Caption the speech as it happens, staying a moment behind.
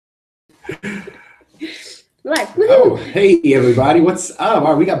Live. Oh, Woohoo! hey everybody, what's up? All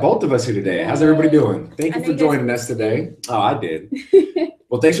right, we got both of us here today. How's everybody Yay. doing? Thank I you know for you guys joining us missed me. today. Oh, I did.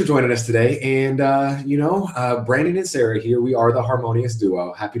 Well, thanks for joining us today. And, Brandon and Sarah here, we are the Harmonious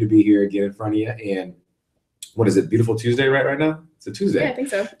Duo. Happy to be here again in front of you. And what is it? Beautiful Tuesday, right now? It's a Yeah, I Tuesday. think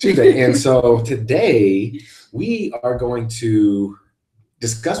so. Tuesday. And so today we are going to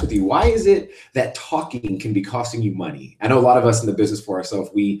discuss with you why is it that talking can be costing you money? I know a lot of us in the business for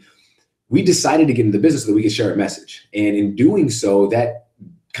ourselves, we decided to get into the business so that we could share a message. And in doing so, that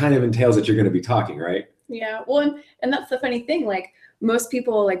kind of entails that you're going to be talking, right? Yeah, well, and that's the funny thing. Like most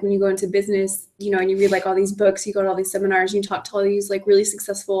people, like when you go into business, and you read like all these books, you go to all these seminars, and you talk to all these like really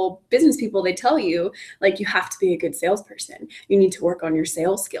successful business people. They tell you like you have to be a good salesperson. You need to work on your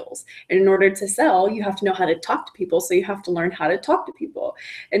sales skills, and in order to sell, you have to know how to talk to people. So you have to learn how to talk to people.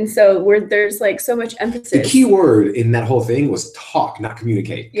 And so where there's like so much The emphasis. key word in that whole thing was talk, not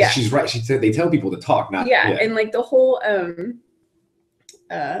communicate. Yeah, she's right. She said they tell people to talk, not yeah, and like the whole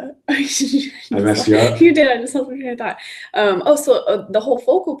I messed you up. you did. I just lost my train of thought. The whole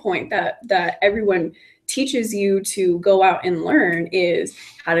focal point that everyone teaches you to go out and learn is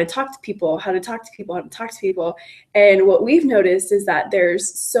how to talk to people, how to talk to people, how to talk to people. And what we've noticed is that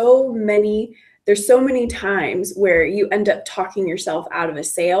there's so many times where you end up talking yourself out of a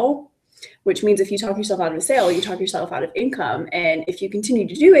sale, which means if you talk yourself out of a sale, you talk yourself out of income. And if you continue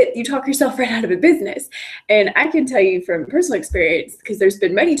to do it, you talk yourself right out of a business. And I can tell you from personal experience, because there's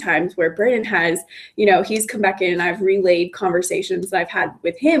been many times where Brandon has, he's come back in and I've relayed conversations that I've had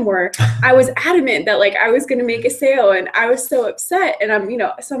with him where I was adamant that like I was going to make a sale and I was so upset. And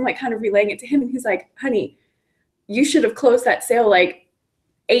so I'm like kind of relaying it to him. And he's like, honey, you should have closed that sale like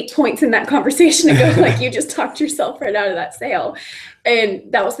 8 points in that conversation ago. Like you just talked yourself right out of that sale. And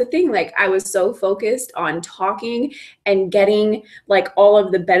that was the thing. Like I was so focused on talking and getting like all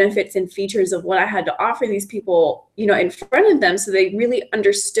of the benefits and features of what I had to offer these people, in front of them. So they really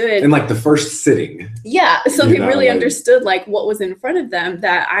understood. And like the first sitting. Yeah. So they really understood like what was in front of them,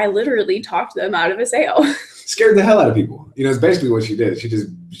 that I literally talked them out of a sale. Scared the hell out of people. It's basically what she did. She just,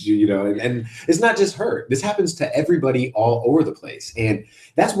 and it's not just her. This happens to everybody all over the place. And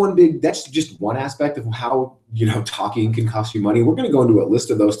that's just one aspect of how, talking can cost you money. We're going to go into a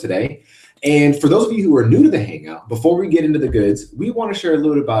list of those today. And for those of you who are new to the Hangout, before we get into the goods, we want to share a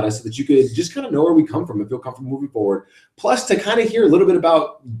little bit about us so that you could just kind of know where we come from and feel comfortable moving forward. Plus to kind of hear a little bit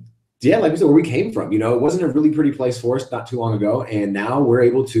about, like we said, where we came from. It wasn't a really pretty place for us not too long ago. And now we're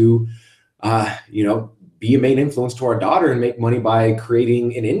able to, be a main influence to our daughter and make money by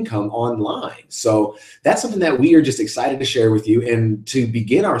creating an income online. So that's something that we are just excited to share with you. And to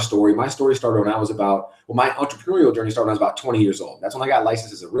begin our story, my story started when I was my entrepreneurial journey started when I was about 20 years old. That's when I got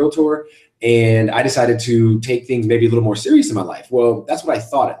licensed as a realtor. And I decided to take things maybe a little more serious in my life. Well, that's what I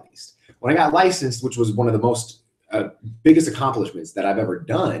thought, at least. When I got licensed, which was one of the most biggest accomplishments that I've ever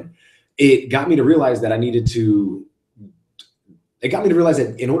done, it got me to realize that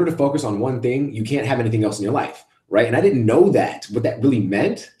in order to focus on one thing, you can't have anything else in your life, right? And I didn't know what that really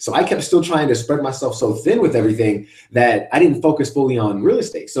meant. So I kept still trying to spread myself so thin with everything that I didn't focus fully on real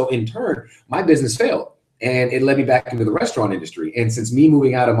estate. So in turn, my business failed and it led me back into the restaurant industry. And since me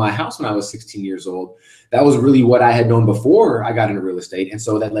moving out of my house when I was 16 years old, that was really what I had known before I got into real estate. And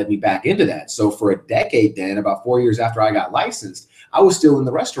so that led me back into that. So for a decade then, about 4 years after I got licensed, I was still in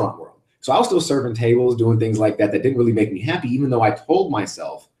the restaurant world. So I was still serving tables, doing things like that didn't really make me happy, even though I told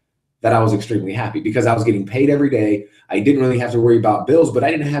myself that I was extremely happy because I was getting paid every day. I didn't really have to worry about bills, but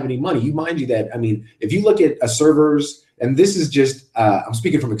I didn't have any money. You mind you that, if you look at a server's, and this is just, I'm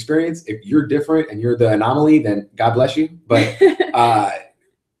speaking from experience. If you're different and you're the anomaly, then God bless you. But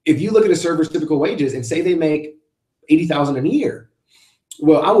if you look at a server's typical wages and say they make $80,000 a year,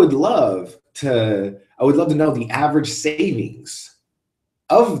 well, I would love to know the average savings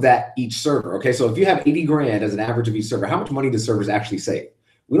of that each server. Okay, so if you have 80 grand as an average of each server, how much money do servers actually save?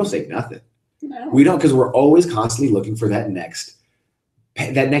 We don't save nothing. No. We don't, because we're always constantly looking for that next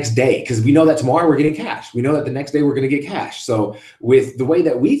day, because we know that tomorrow we're getting cash. We know that the next day we're going to get cash. So with the way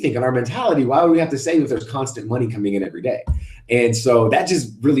that we think and our mentality, why would we have to save if there's constant money coming in every day? And so that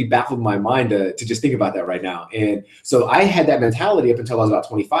just really baffled my mind to just think about that right now. And so I had that mentality up until I was about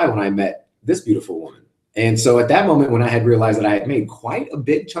 25 when I met this beautiful woman. And so at that moment, when I had realized that I had made quite a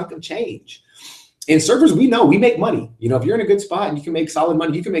big chunk of change, in servers, we know we make money. If you're in a good spot and you can make solid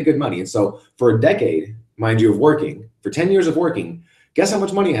money, you can make good money. And so for a decade, mind you, of working, for 10 years of working, guess how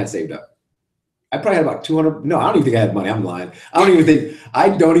much money I had saved up? I probably had about 200. No, I don't even think I had money. I'm lying. I don't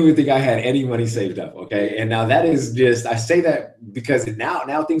even think I had any money saved up. Okay. And now that is just, I say that because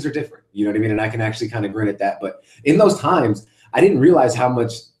now things are different. You know what I mean? And I can actually kind of grin at that. But in those times, I didn't realize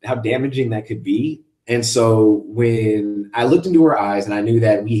how damaging that could be. And so when I looked into her eyes and I knew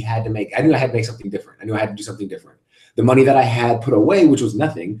that I had to make something different. I knew I had to do something different. The money that I had put away, which was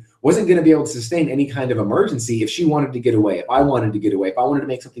nothing, wasn't going to be able to sustain any kind of emergency if she wanted to get away, if I wanted to get away, if I wanted to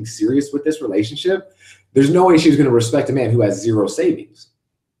make something serious with this relationship. There's no way she was going to respect a man who has zero savings.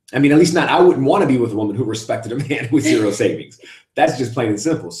 I mean, at least not, I wouldn't want to be with a woman who respected a man with zero savings. That's just plain and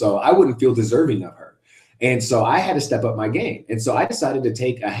simple. So I wouldn't feel deserving of her. And so I had to step up my game. And so I decided to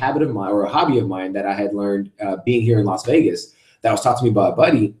take a habit of mine, or a hobby of mine, that I had learned being here in Las Vegas, that was taught to me by a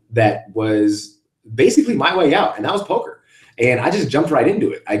buddy, that was basically my way out. And that was poker. And I just jumped right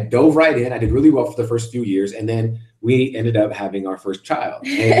into it. I dove right in. I did really well for the first few years. And then we ended up having our first child.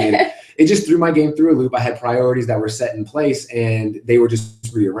 And it just threw my game through a loop. I had priorities that were set in place and they were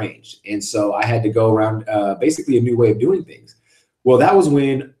just rearranged. And so I had to go around basically a new way of doing things. Well, that was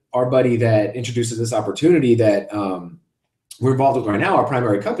when our buddy that introduces this opportunity that we're involved with right now, our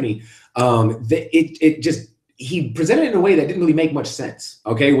primary company, he presented it in a way that didn't really make much sense,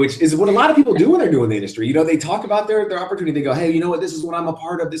 okay? Which is what a lot of people do when they're doing the industry. You know, they talk about their opportunity. They go, hey, you know what? This is what I'm a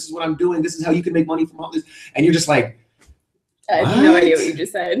part of. This is what I'm doing. This is how you can make money from all this. And you're just like, I have no idea what you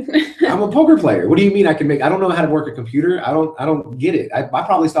just said. I'm a poker player. What do you mean I can make? I don't know how to work a computer. I don't get it. I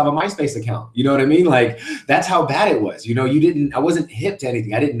probably still have a MySpace account. You know what I mean? Like, that's how bad it was. You know, I wasn't hip to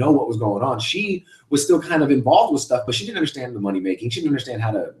anything. I didn't know what was going on. She was still kind of involved with stuff, but she didn't understand the money making. She didn't understand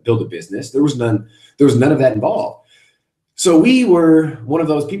how to build a business. There was none of that involved. So we were one of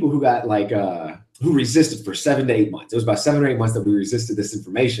those people who got who resisted for 7 to 8 months. It was about 7 or 8 months that we resisted this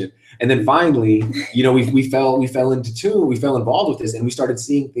information. And then finally, you know, we fell into tune, we fell involved with this, and we started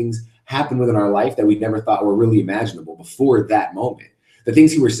seeing things happen within our life that we never thought were really imaginable before that moment. The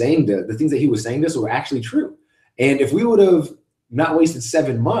things that he was saying to us were actually true. And if we would have not wasted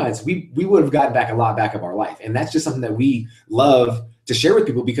 7 months, we would have gotten back a lot back of our life. And that's just something that we love to share with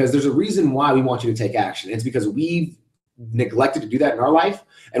people, because there's a reason why we want you to take action. It's because we've neglected to do that in our life,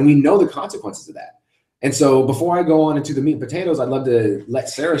 and we know the consequences of that. And so before I go on into the meat and potatoes, I'd love to let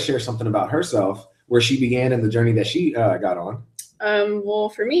Sarah share something about herself, where she began and the journey that she got on. Well,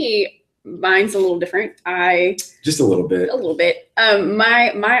 for me, mine's a little different. Just a little bit.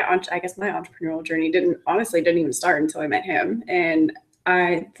 My entrepreneurial journey didn't even start until I met him. And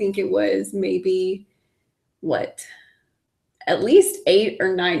I think it was maybe at least 8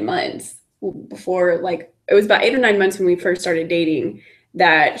 or 9 months before, it was about 8 or 9 months when we first started dating,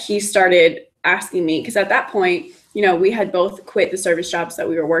 that he started asking me, because at that point, you know, we had both quit the service jobs that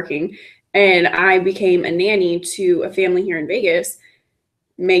we were working, and I became a nanny to a family here in Vegas,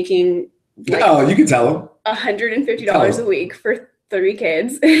 making you can tell them $150 a week for 3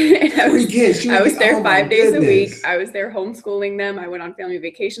 kids. And I was there 5 days a week. I was there homeschooling them. I went on family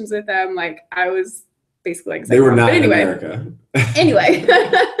vacations with them. I was basically like, they were not in America. anyway,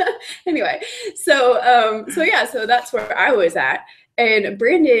 so that's where I was at. And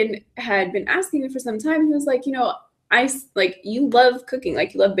Brandon had been asking me for some time. He was like, you know, you love cooking, you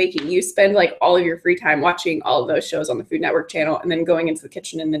love baking. You spend all of your free time watching all of those shows on the Food Network channel and then going into the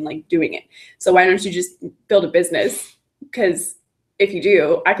kitchen and then doing it. So why don't you just build a business? Because if you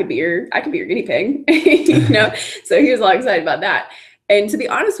do, I could be your guinea pig, you know? So he was all excited about that. And to be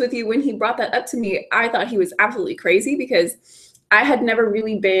honest with you, when he brought that up to me, I thought he was absolutely crazy, because I had never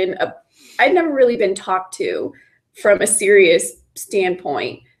really been talked to from a serious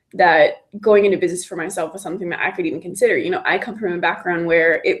standpoint that going into business for myself was something that I could even consider. You know, I come from a background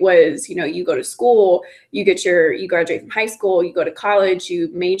where it was, you know, you go to school, you graduate from high school, you go to college, you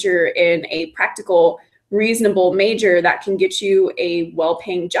major in a practical, reasonable major that can get you a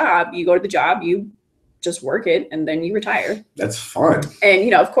well-paying job. You go to the job, you just work it, and then you retire. That's fun. And, you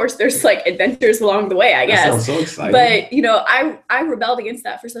know, of course there's adventures along the way, I guess. That sounds so exciting. But, you know, I rebelled against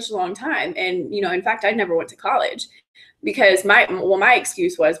that for such a long time. And, you know, in fact, I never went to college, because my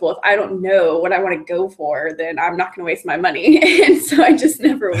excuse was, well, if I don't know what I want to go for, then I'm not going to waste my money. And so I just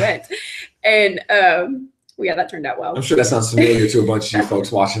never went. And that turned out well. I'm sure that sounds familiar to a bunch of you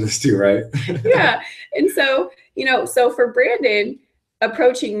folks watching this too, right? Yeah. And so, you know, for Brandon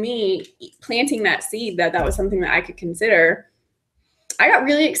approaching me, planting that seed that was something that I could consider, I got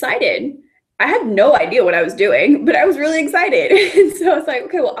really excited. I had no idea what I was doing, but I was really excited. And so I was like,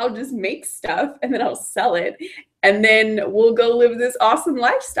 okay, well, I'll just make stuff and then I'll sell it. And then we'll go live this awesome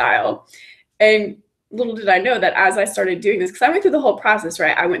lifestyle. And little did I know that as I started doing this, because I went through the whole process,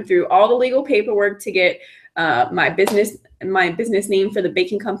 right? I went through all the legal paperwork to get my business name for the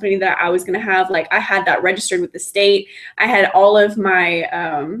baking company that I was going to have. I had that registered with the state. I had all of my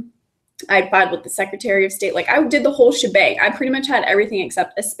I filed with the Secretary of State. Like I did the whole shebang. I pretty much had everything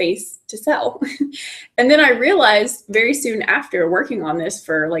except a space to sell. And then I realized very soon after working on this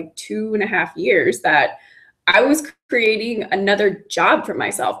for like 2.5 years that I was creating another job for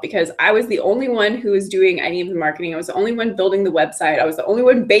myself because I was the only one who was doing any of the marketing. I was the only one building the website. I was the only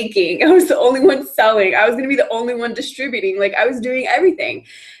one baking. I was the only one selling. I was going to be the only one distributing. Like I was doing everything. And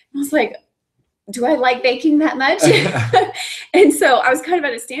I was like, do I like baking that much? And so I was kind of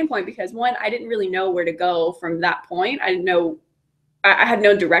at a standpoint because one, I didn't really know where to go from that point. I didn't know, I had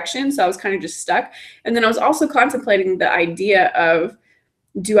no direction. So I was kind of just stuck. And then I was also contemplating the idea of,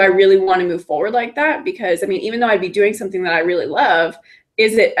 do I really want to move forward like that? Because I mean, even though I'd be doing something that I really love,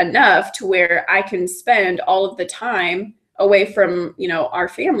 is it enough to where I can spend all of the time away from, you know, our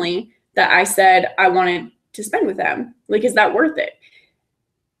family that I said I wanted to spend with them? Like, is that worth it?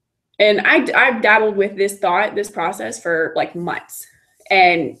 And I've dabbled with this process for like months.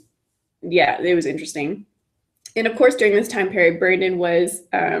 And yeah, it was interesting. And of course, during this time period, Brandon was,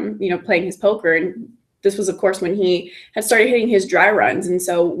 you know, playing his poker. And this was, of course, when he had started hitting his dry runs. And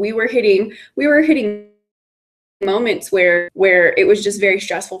so we were hitting moments where it was just very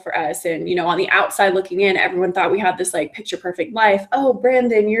stressful for us. And, you know, on the outside looking in, everyone thought we had this like picture perfect life. Oh,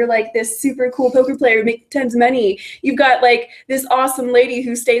 Brandon, you're like this super cool poker player, make tons of money. You've got like this awesome lady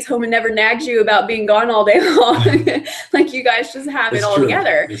who stays home and never nags you about being gone all day long. Like you guys just have it all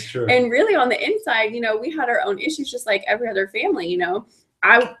together. It's true. And really on the inside, you know, we had our own issues just like every other family, you know.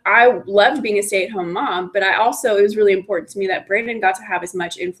 I loved being a stay-at-home mom, but it was really important to me that Brandon got to have as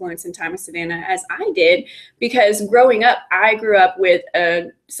much influence and time with Savannah as I did, because growing up, I grew up with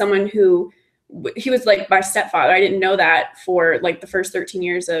someone who, he was like my stepfather. I didn't know that for like the first 13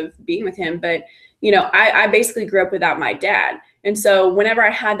 years of being with him, but you know, I basically grew up without my dad. And so whenever I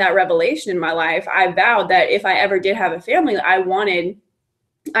had that revelation in my life, I vowed that if I ever did have a family,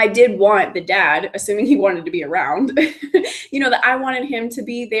 I did want the dad, assuming he wanted to be around, you know, that I wanted him to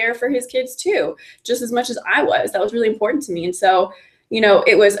be there for his kids too, just as much as I was. That was really important to me. And so, you know,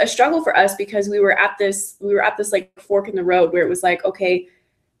 it was a struggle for us because we were at this like fork in the road where it was like, okay,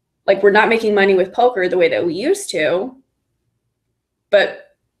 like we're not making money with poker the way that we used to,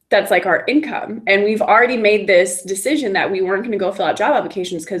 but that's like our income. And we've already made this decision that we weren't going to go fill out job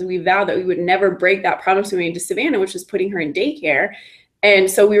applications because we vowed that we would never break that promise we made to Savannah, which was putting her in daycare.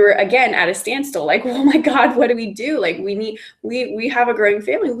 And so we were again at a standstill, like, oh my God, what do we do? Like we have a growing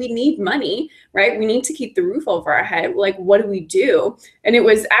family. We need money, right? We need to keep the roof over our head. Like, what do we do? And it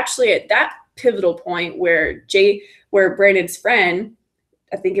was actually at that pivotal point where Brandon's friend,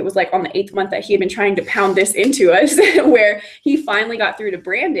 I think it was like on the 8th month that he had been trying to pound this into us, where he finally got through to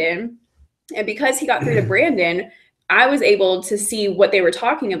Brandon. And because he got through to Brandon, I was able to see what they were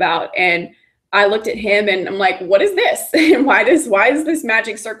talking about. And I looked at him and I'm like, what is this? And why does this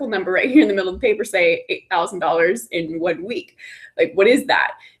magic circle number right here in the middle of the paper say $8,000 in 1 week? Like, what is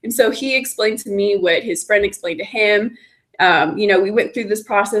that? And so he explained to me what his friend explained to him. You know, we went through this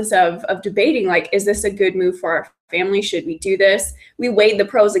process of debating, like, is this a good move for our family? Should we do this? We weighed the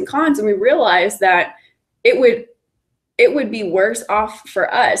pros and cons and we realized that it would be worse off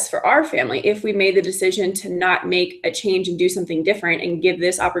for us, for our family, if we made the decision to not make a change and do something different and give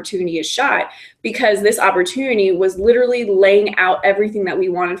this opportunity a shot, because this opportunity was literally laying out everything that we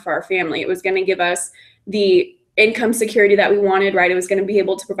wanted for our family. It was going to give us the income security that we wanted, right? It was going to be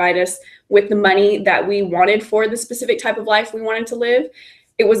able to provide us with the money that we wanted for the specific type of life we wanted to live.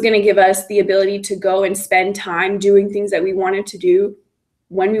 It was going to give us the ability to go and spend time doing things that we wanted to do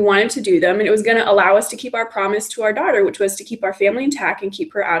when we wanted to do them. And it was going to allow us to keep our promise to our daughter, which was to keep our family intact and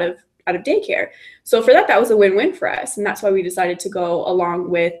keep her out of daycare. So for that was a win-win for us. And that's why we decided to go along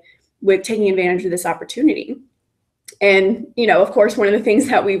with taking advantage of this opportunity. And, you know, of course, one of the things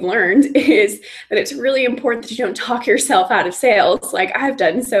that we've learned is that it's really important that you don't talk yourself out of sales, like I've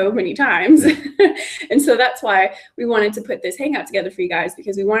done so many times. And so that's why we wanted to put this hangout together for you guys,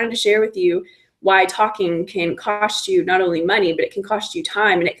 because we wanted to share with you why talking can cost you not only money, but it can cost you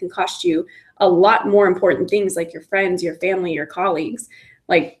time, and it can cost you a lot more important things like your friends, your family, your colleagues.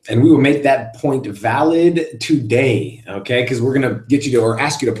 And we will make that point valid today, okay? Because we're gonna get you to, or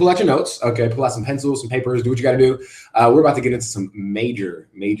ask you to pull out your notes, okay? Pull out some pencils, some papers, do what you gotta do. We're about to get into some major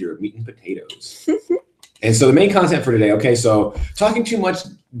meat and potatoes. And so the main content for today, okay, so talking too much,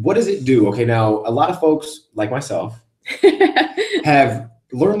 what does it do? Okay, now a lot of folks like myself have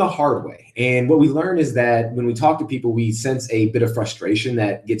learned the hard way. And what we learn is that when we talk to people, we sense a bit of frustration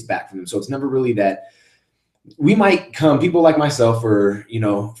that gets back from them. So it's never really that. We might come, people like myself, or, you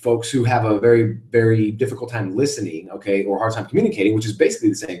know, folks who have a very, very difficult time listening, okay, or hard time communicating, which is basically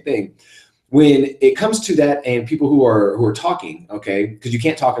the same thing. when it comes to that, and people who are talking, okay, because you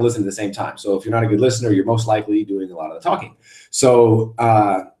can't talk and listen at the same time. So if you're not a good listener, you're most likely doing a lot of the talking. So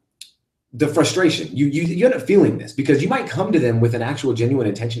the frustration, you end up feeling this because you might come to them with an actual genuine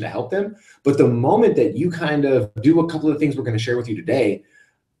intention to help them. But the moment that you kind of do a couple of things we're going to share with you today,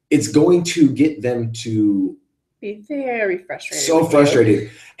 it's going to get them to be very frustrated. So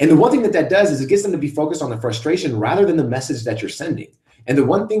frustrated. And the one thing that does is it gets them to be focused on the frustration rather than the message that you're sending. And the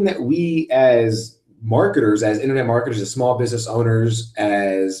one thing that we as marketers, as internet marketers, as small business owners,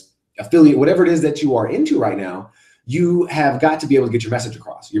 as affiliate, whatever it is that you are into right now, you have got to be able to get your message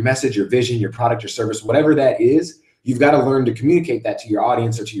across. Your message, your vision, your product, your service, whatever that is, you've got to learn to communicate that to your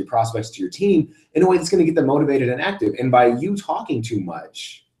audience or to your prospects, to your team in a way that's going to get them motivated and active. And by you talking too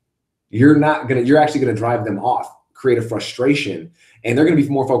much, you're actually going to drive them off, create a frustration, and they're going to be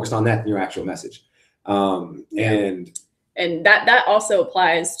more focused on that than your actual message. And that also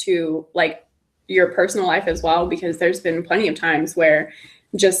applies to like your personal life as well, because there's been plenty of times where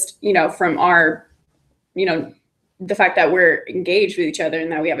just, from our, the fact that we're engaged with each other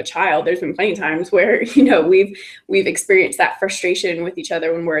and that we have a child, there's been plenty of times where, we've experienced that frustration with each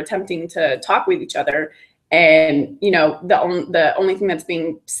other when we're attempting to talk with each other. And, the only thing that's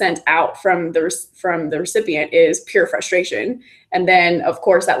being sent out from the recipient is pure frustration. And then, of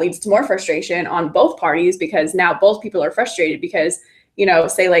course, that leads to more frustration on both parties, because now both people are frustrated because,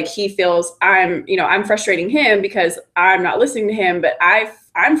 say like he feels I'm frustrating him because I'm not listening to him, but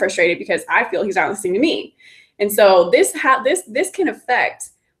I'm frustrated because I feel he's not listening to me. And so this can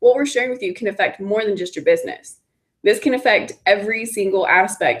affect, what we're sharing with you can affect more than just your business. This can affect every single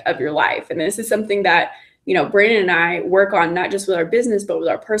aspect of your life. And this is something that, Brandon and I work on, not just with our business, but with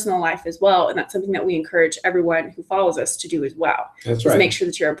our personal life as well. And that's something that we encourage everyone who follows us to do as well. That's right. Make sure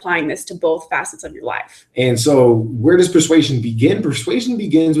that you're applying this to both facets of your life. And so where does persuasion begin? Persuasion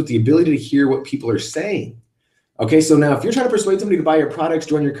begins with the ability to hear what people are saying. Okay, so now if you're trying to persuade somebody to buy your products,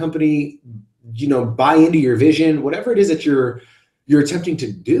 join your company, buy into your vision, whatever it is that you're attempting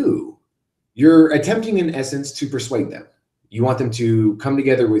to do, you're attempting in essence to persuade them. You want them to come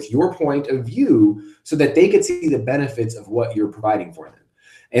together with your point of view so that they could see the benefits of what you're providing for them.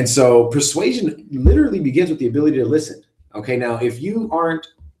 And so persuasion literally begins with the ability to listen. Okay, now if you aren't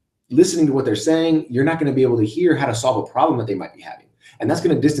listening to what they're saying, you're not going to be able to hear how to solve a problem that they might be having. And that's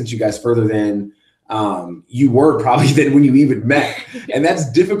going to distance you guys further than you were probably than when you even met. And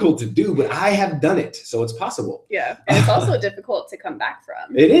that's difficult to do, but I have done it, so it's possible. Yeah, and it's also difficult to come back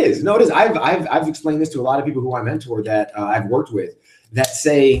from. It is. No, it is. I've explained this to a lot of people who I mentor that I've worked with that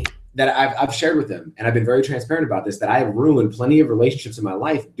say that I've shared with them, and I've been very transparent about this, that I have ruined plenty of relationships in my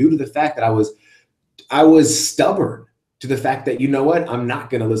life due to the fact that I was stubborn to the fact that, I'm not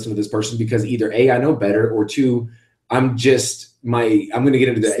going to listen to this person because either A, I know better, or two, I'm going to get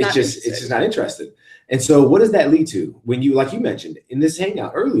into that. It's just not interested. And so what does that lead to? When like you mentioned in this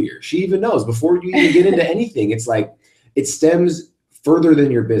hangout earlier, she even knows before you even get into anything, it's like, it stems further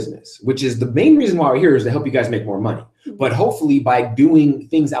than your business, which is the main reason why we're here, is to help you guys make more money. But hopefully by doing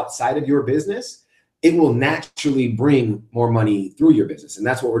things outside of your business, it will naturally bring more money through your business. And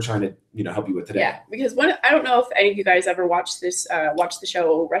that's what we're trying to, help you with today. Yeah, because I don't know if any of you guys ever watched the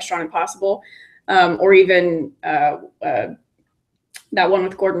show Restaurant Impossible, or even, that one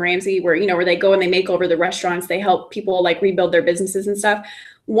with Gordon Ramsay where they go and they make over the restaurants, they help people like rebuild their businesses and stuff.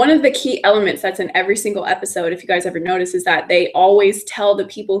 One of the key elements that's in every single episode, if you guys ever notice, is that they always tell the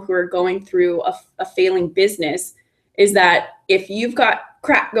people who are going through a failing business is that if you've got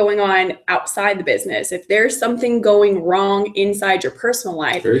crap going on outside the business, if there's something going wrong inside your personal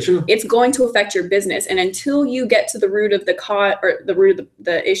life, it's going to affect your business. And until you get to the root of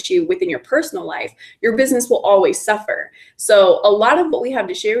the issue within your personal life, your business will always suffer. So a lot of what we have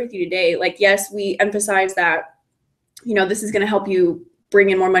to share with you today, like, yes, we emphasize that, this is going to help you bring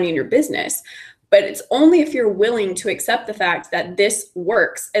in more money in your business. But it's only if you're willing to accept the fact that this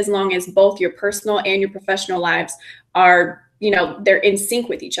works, as long as both your personal and your professional lives are, they're in sync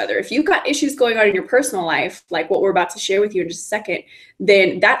with each other. If you've got issues going on in your personal life, like what we're about to share with you in just a second,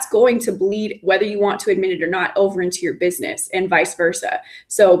 then that's going to bleed, whether you want to admit it or not, over into your business and vice versa.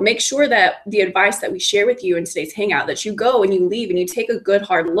 So make sure that the advice that we share with you in today's hangout, that you go and you leave and you take a good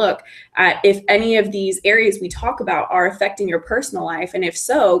hard look at if any of these areas we talk about are affecting your personal life. And if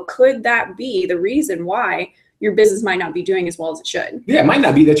so, could that be the reason why your business might not be doing as well as it should? Yeah, it might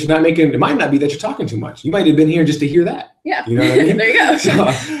not be that it might not be that you're talking too much. You might have been here just to hear that. Yeah, you know what I mean? There you go. So,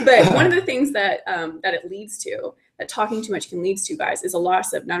 but one of the things that it leads to, that talking too much can lead to, guys, is a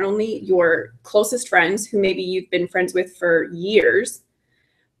loss of not only your closest friends, who maybe you've been friends with for years,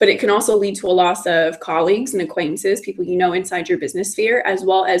 but it can also lead to a loss of colleagues and acquaintances, people you know inside your business sphere, as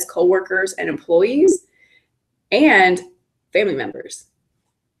well as coworkers and employees and family members.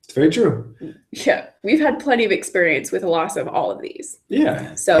 It's very true. Yeah, we've had plenty of experience with a loss of all of these.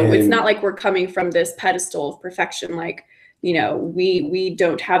 Yeah. So it's not like we're coming from this pedestal of perfection, like, you know, we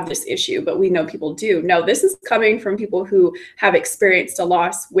don't have this issue, but we know people do. No, this is coming from people who have experienced a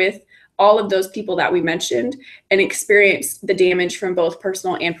loss with all of those people that we mentioned and experienced the damage from both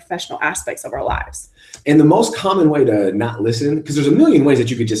personal and professional aspects of our lives. And the most common way to not listen, because there's a million ways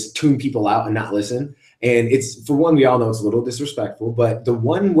that you could just tune people out and not listen. And it's, for one, we all know it's a little disrespectful, but the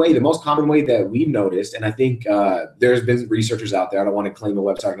most common way that we've noticed, and I think there's been researchers out there, I don't want to claim a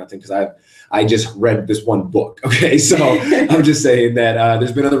website or nothing, because I just read this one book. Okay. So I'm just saying that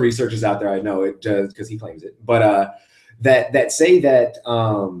there's been other researchers out there. I know it just because he claims it, but that say that,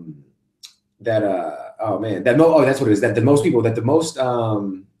 that's what it is. That the most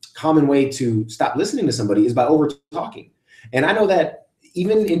common way to stop listening to somebody is by over talking. And I know that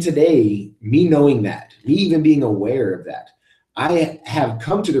even in today, me knowing that, me even being aware of that, I have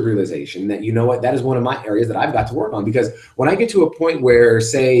come to the realization that, you know what, that is one of my areas that I've got to work on. Because when I get to a point where,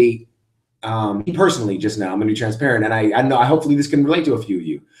 say, me personally, just now, I'm gonna be transparent, and I know hopefully this can relate to a few of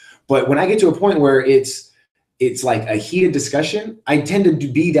you, but when I get to a point where it's like a heated discussion, I tend to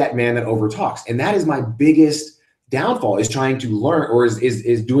be that man that overtalks. And that is my biggest downfall, is trying to learn, or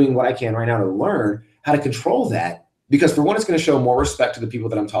is doing what I can right now to learn how to control that. Because for one, it's going to show more respect to the people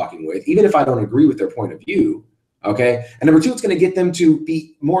that I'm talking with, even if I don't agree with their point of view. Okay. And number two, it's going to get them to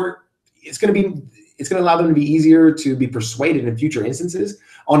be more, it's going to allow them to be easier to be persuaded in future instances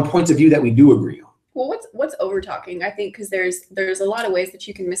on points of view that we do agree on. Well, what's over talking? I think because there's a lot of ways that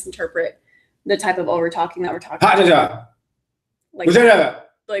you can misinterpret the type of over talking that we're talking about. Like that.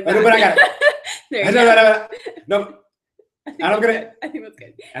 There you go. No. I don't get it. I think that's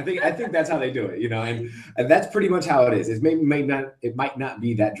good. I think that's how they do it, you know, and that's pretty much how it is. It might not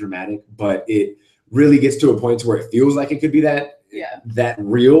be that dramatic, but it really gets to a point where it feels like it could be that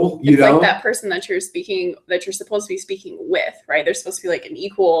real, you know, like that person that you're supposed to be speaking with, right? There's supposed to be like an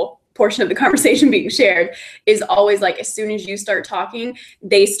equal portion of the conversation being shared, is always like, as soon as you start talking,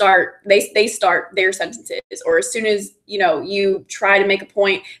 they start their sentences, or as soon as, you know, you try to make a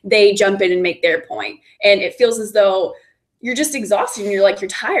point, they jump in and make their point. And it feels as though you're just exhausted and you're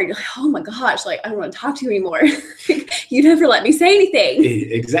tired. You're like, oh my gosh, like, I don't want to talk to you anymore. You never let me say anything.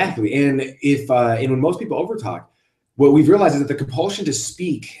 Exactly. And when most people overtalk, what we've realized is that the compulsion to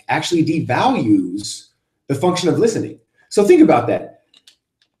speak actually devalues the function of listening. So think about that.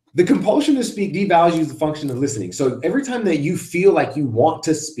 The compulsion to speak devalues the function of listening. So every time that you feel like you want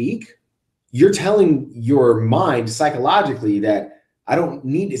to speak, you're telling your mind psychologically that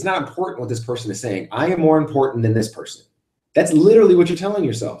it's not important what this person is saying. I am more important than this person. That's literally what you're telling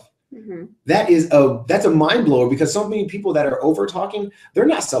yourself. Mm-hmm. That's a mind blower, because so many people that are over talking, they're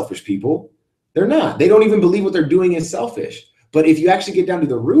not selfish people. They're not. They don't even believe what they're doing is selfish. But if you actually get down to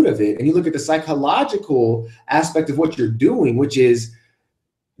the root of it and you look at the psychological aspect of what you're doing, which is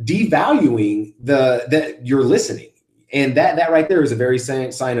devaluing that you're listening. And that right there is a very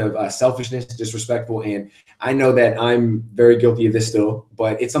sign of selfishness, disrespectful. And I know that I'm very guilty of this still,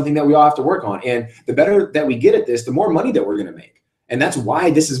 but it's something that we all have to work on. And the better that we get at this, the more money that we're going to make. And that's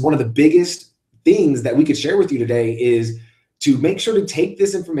why this is one of the biggest things that we could share with you today, is to make sure to take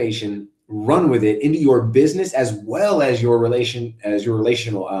this information, run with it into your business as well as your relational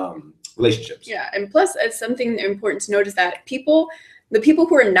relationships. Yeah. And plus, it's something important to note is that the people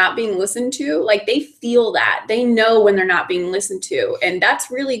who are not being listened to, like, they feel that. They know when they're not being listened to. And that's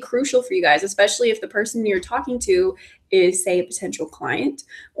really crucial for you guys, especially if the person you're talking to is, say, a potential client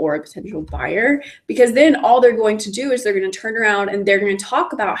or a potential buyer, because then all they're going to do is they're going to turn around and they're going to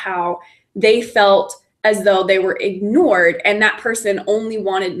talk about how they felt as though they were ignored and that person only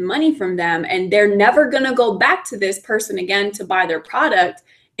wanted money from them. And they're never going to go back to this person again to buy their product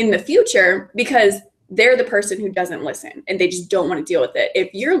in the future, because they're the person who doesn't listen and they just don't want to deal with it.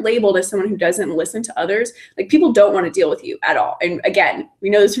 If you're labeled as someone who doesn't listen to others, like, people don't want to deal with you at all. And again, we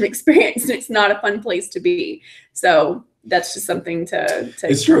know this from experience, and it's not a fun place to be. So that's just something to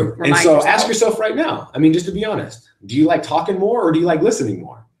it's true. And so ask yourself right now, I mean, just to be honest, do you like talking more or do you like listening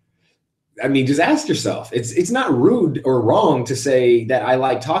more? I mean, just ask yourself. It's not rude or wrong to say that I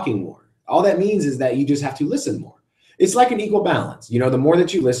like talking more. All that means is that you just have to listen more. It's like an equal balance. You know, the more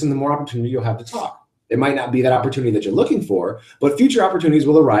that you listen, the more opportunity you'll have to talk. It might not be that opportunity that you're looking for, but future opportunities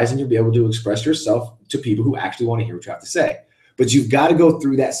will arise and you'll be able to express yourself to people who actually want to hear what you have to say. But you've got to go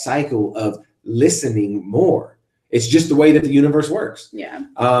through that cycle of listening more. It's just the way that the universe works. Yeah.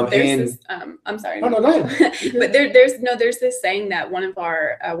 And this, I'm sorry. Oh, no, go ahead. But there's this saying that one of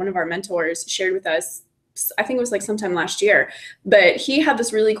our mentors shared with us. I think it was like sometime last year, but he had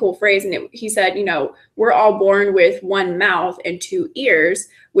this really cool phrase, and he said, you know, we're all born with one mouth and two ears,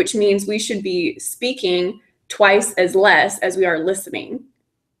 which means we should be speaking twice as less as we are listening.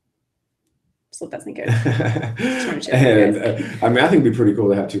 So that's not good. And I mean, I think it'd be pretty cool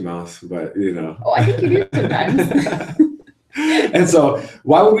to have two mouths, but you know. Oh, I think you do sometimes. And so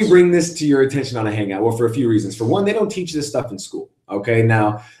why would we bring this to your attention on a hangout? Well, for a few reasons. For one, they don't teach this stuff in school. Okay.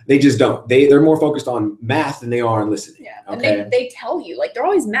 Now they just don't. They're more focused on math than they are on listening. Yeah. Okay? And they tell you, like, they're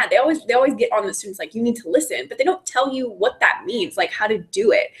always mad. They always get on the students like, you need to listen, but they don't tell you what that means, like how to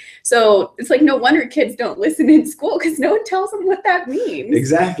do it. So it's like, no wonder kids don't listen in school, because no one tells them what that means.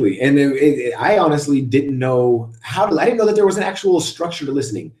 Exactly. And I honestly didn't know I didn't know that there was an actual structure to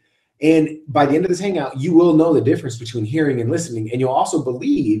listening. And by the end of this hangout, you will know the difference between hearing and listening. And you'll also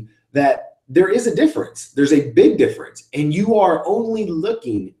believe that there is a difference. There's a big difference. And you are only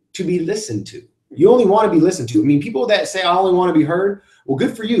looking to be listened to. You only want to be listened to. I mean, people that say, I only want to be heard, well,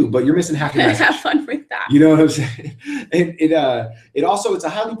 good for you, but you're missing half the message. Have fun with that. You know what I'm saying? And it's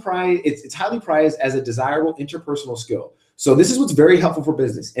highly prized as a desirable interpersonal skill. So this is what's very helpful for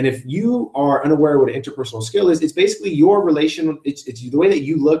business. And if you are unaware of what an interpersonal skill is, it's basically your relation. It's the way that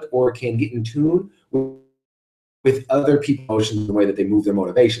you look or can get in tune with other people's emotions, the way that they move their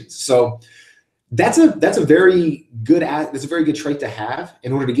motivations. So that's a very good trait to have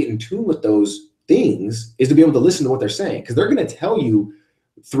in order to get in tune with those things, is to be able to listen to what they're saying, because they're going to tell you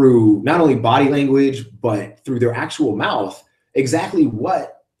through not only body language, but through their actual mouth exactly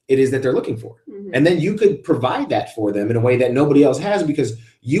what it is that they're looking for. Mm-hmm. And then you could provide that for them in a way that nobody else has, because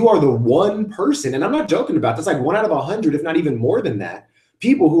you are the one person, and I'm not joking about this, like 1 out of 100, if not even more than that,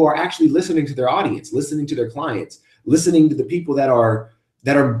 people who are actually listening to their audience, listening to their clients, listening to the people that are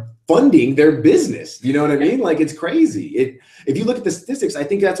funding their business. You know what I mean? Like, it's crazy. If you look at the statistics, I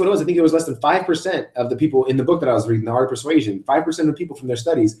think that's what it was. I think it was less than 5% of the people in the book that I was reading, The Art of Persuasion, 5% of the people from their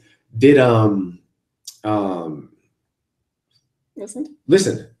studies did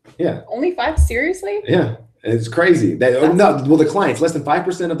listen. Yeah. Only 5? Seriously? Yeah. It's crazy. The clients, less than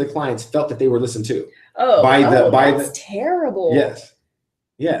 5% of the clients felt that they were listened to. That's terrible.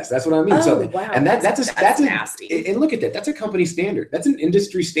 Yes, that's what I mean. Wow. And that's nasty. And look at that. That's a company standard. That's an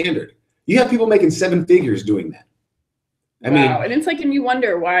industry standard. You have people making 7 figures doing that. I mean, and it's like, and you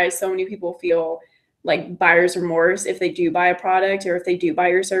wonder why so many people feel like buyer's remorse if they do buy a product or if they do buy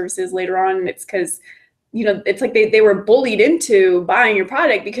your services later on. And it's because, you know, it's like they were bullied into buying your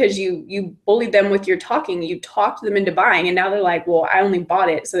product because you bullied them with your talking. You talked them into buying, and now they're like, well, I only bought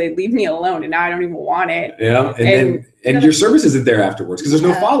it, so they leave me alone, and now I don't even want it. Yeah, and your service isn't there afterwards, because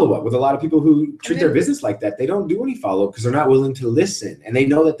there's no follow-up. With a lot of people who treat their business like that, they don't do any follow-up because they're not willing to listen. And they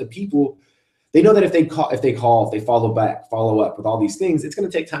know that if they follow up with all these things, it's going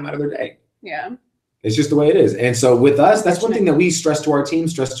to take time out of their day. Yeah. It's just the way it is. And so with us, that's one thing that we stress to our team,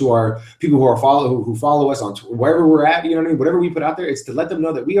 stress to our people who follow us on wherever we're at, you know what I mean? Whatever we put out there, it's to let them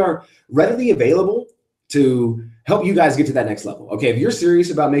know that we are readily available to help you guys get to that next level. Okay, if you're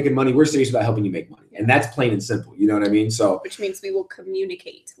serious about making money, we're serious about helping you make money. And that's plain and simple. You know what I mean? So, which means we will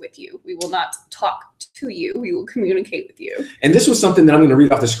communicate with you. We will not talk to you. We will communicate with you. And this was something that I'm going to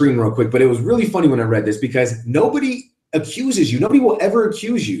read off the screen real quick, but it was really funny when I read this, because nobody accuses you. Nobody will ever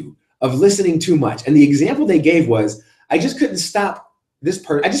accuse you of listening too much. And the example they gave was, I just couldn't stop this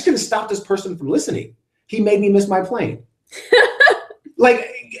person from listening. He made me miss my plane.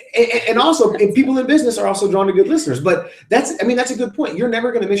 And also, and people in business are also drawn to good listeners. But that's a good point. You're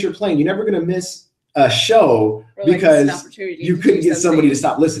never going to miss your plane. You're never going to miss a show because you couldn't get somebody to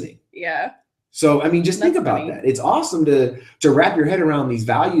stop listening. Yeah. So, I mean, just think about that. It's awesome to wrap your head around these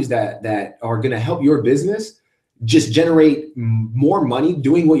values that are going to help your business just generate more money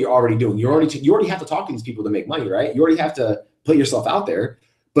doing what you're already doing. You already have to talk to these people to make money, right? You already have to put yourself out there.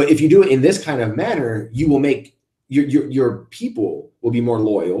 But if you do it in this kind of manner, you will make your people will be more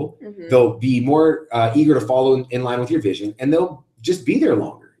loyal. Mm-hmm. They'll be more eager to follow in line with your vision, and they'll just be there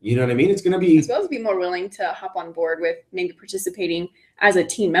longer. You know what I mean? It's going to be, as well as be more willing to hop on board with maybe participating as a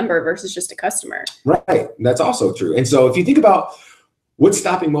team member versus just a customer. Right. That's also true. And so if you think about what's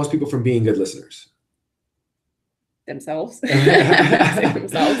stopping most people from being good listeners, themselves. And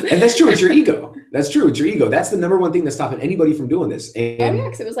that's true. It's your ego. That's true. It's your ego. That's the number one thing that's stopping anybody from doing this. And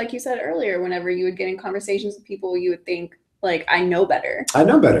because it was like you said earlier, whenever you would get in conversations with people, you would think, like, I know better.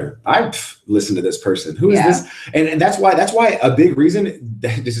 I listen to this person. Who is this? And that's why a big reason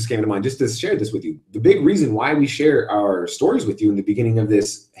that this just came to mind, just to share this with you. The big reason why we share our stories with you in the beginning of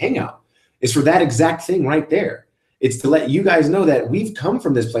this hangout is for that exact thing right there. It's to let you guys know that we've come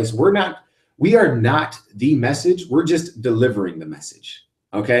from this place. We are not the message. We're just delivering the message.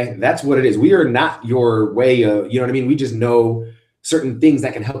 Okay. That's what it is. We are not your way of, you know what I mean? We just know certain things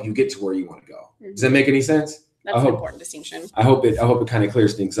that can help you get to where you want to go. Does that make any sense? That's an important distinction. I hope it kind of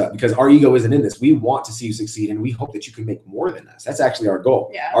clears things up, because our ego isn't in this. We want to see you succeed, and we hope that you can make more than us. That's actually our goal.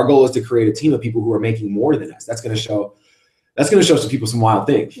 Yeah. Our goal is to create a team of people who are making more than us. That's going to show some people some wild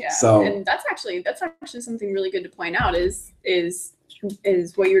things. Yeah. So, and that's actually something really good to point out is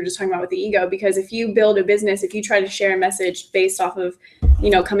what you were just talking about with the ego. Because if you build a business, if you try to share a message based off of,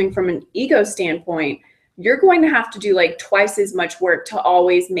 coming from an ego standpoint, you're going to have to do like twice as much work to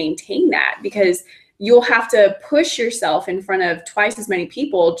always maintain that, because you'll have to push yourself in front of twice as many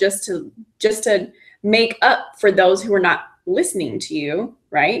people just to make up for those who are not listening to you,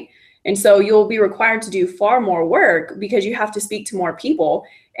 right? And so you'll be required to do far more work because you have to speak to more people.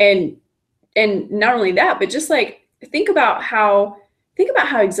 And not only that, but just like think about how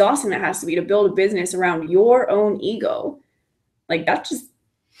exhausting that has to be to build a business around your own ego. Like that just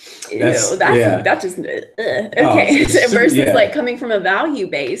okay. Versus like coming from a value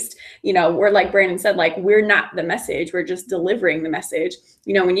based, we're like Brandon said, like we're not the message, we're just delivering the message.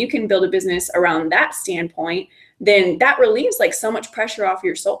 When you can build a business around that standpoint, then that relieves like so much pressure off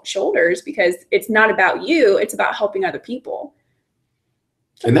your shoulders, because it's not about you, it's about helping other people.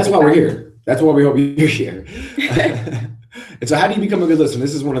 And that's why we're here. That's why we hope you're here. And so how do you become a good listener?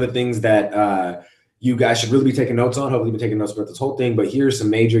 This is one of the things that you guys should really be taking notes on. Hopefully you've been taking notes about this whole thing, but here's some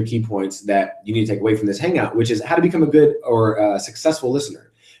major key points that you need to take away from this hangout, which is how to become a good or successful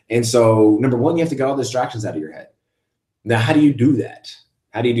listener. And so number one, you have to get all the distractions out of your head. Now, how do you do that?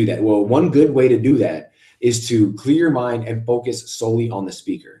 Well, one good way to do that is to clear your mind and focus solely on the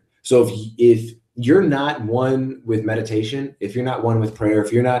speaker. So if you're not one with meditation, if you're not one with prayer,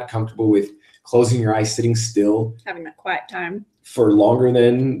 if you're not comfortable with closing your eyes, sitting still, having that quiet time for longer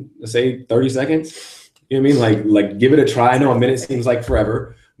than, let's say, 30 seconds, you know what I mean? Like give it a try. I know a minute seems like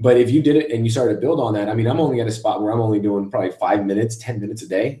forever, but if you did it and you started to build on that, I mean, I'm only at a spot where I'm only doing probably 5 minutes, 10 minutes a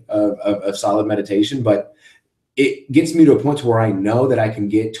day of solid meditation, but it gets me to a point where I know that I can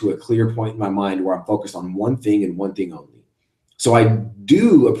get to a clear point in my mind where I'm focused on one thing and one thing only. So I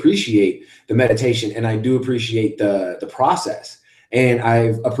do appreciate the meditation, and I do appreciate the process, and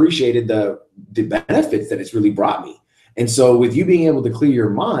I've appreciated the benefits that it's really brought me. And so with you being able to clear your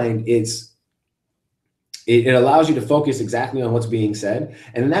mind, it allows you to focus exactly on what's being said.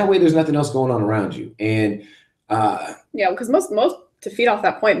 And in that way, there's nothing else going on around you. And because most to feed off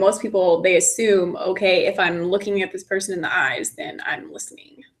that point, most people, they assume, okay, if I'm looking at this person in the eyes, then I'm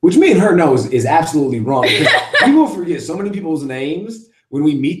listening. Which me and her knows is absolutely wrong. People forget so many people's names when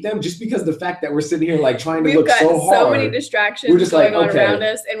we meet them, just because the fact that we're sitting here like trying to look so hard. We've got so many distractions going on around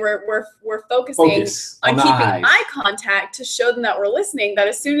us, and we're focusing on keeping eye contact to show them that we're listening, that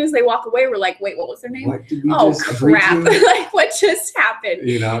as soon as they walk away, we're like, wait, what was their name? What did we just crap. Like what just happened?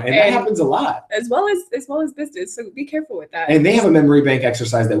 And that happens a lot. As well as business. So be careful with that. And they have a memory bank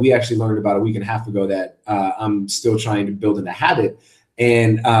exercise that we actually learned about a week and a half ago that I'm still trying to build into habit.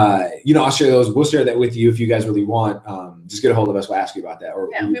 And, I'll share those. We'll share that with you if you guys really want. Just get a hold of us. We'll ask you about that. Or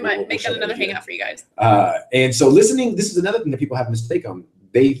we might make that another hangout for you guys. And so listening, this is another thing that people have a mistake on.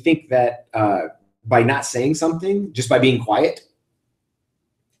 They think that by not saying something, just by being quiet.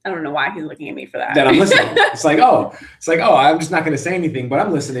 I don't know why he's looking at me for that. That I'm listening. It's like, I'm just not going to say anything, but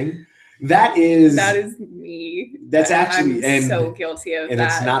I'm listening. That is me. That's actually, I'm so guilty of that. And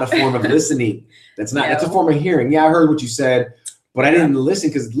it's not a form of listening. That's a form of hearing. Yeah, I heard what you said, but I didn't listen,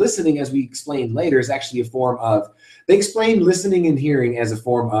 because listening, as we explained later, is actually a form of, they explain listening and hearing as a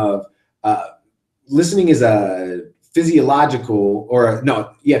form of, listening is a physiological,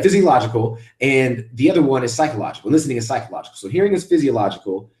 and the other one is psychological. Listening is psychological. So hearing is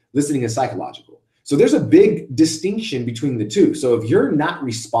physiological, listening is psychological. So there's a big distinction between the two. So if you're not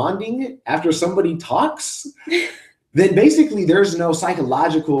responding after somebody talks, then basically there's no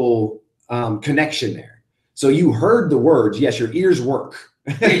psychological connection there. So you heard the words. Yes, your ears work.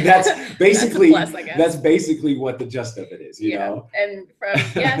 That's basically that's basically what the gist of it is, you know. And from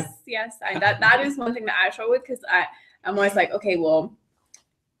yes, that is one thing that I struggle with, because I'm always like, okay, well,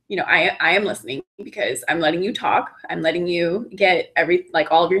 I am listening because I'm letting you talk. I'm letting you get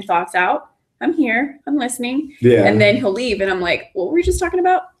all of your thoughts out. I'm here. I'm listening. Yeah. And then he'll leave, and I'm like, what were we just talking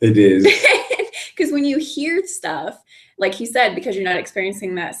about? It is. Because when you hear stuff, like he said, because you're not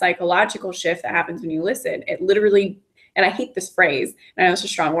experiencing that psychological shift that happens when you listen, it literally, and I hate this phrase, and I know it's a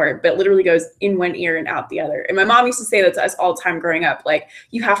strong word, but it literally goes in one ear and out the other. And my mom used to say that to us all the time growing up, like,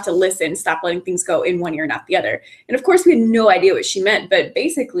 you have to listen, stop letting things go in one ear and out the other. And of course, we had no idea what she meant, but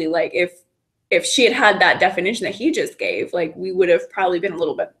basically, like, if if she had had that definition that he just gave, like we would have probably been a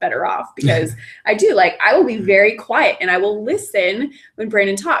little bit better off, because I will be very quiet and I will listen when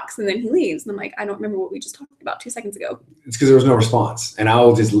Brandon talks and then he leaves. And I'm like, I don't remember what we just talked about 2 seconds ago. It's because there was no response, and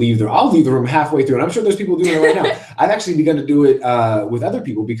I'll just I'll leave the room halfway through. And I'm sure there's people doing it right now. I've actually begun to do it with other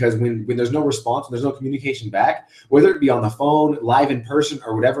people, because when there's no response, when there's no communication back, whether it be on the phone, live in person,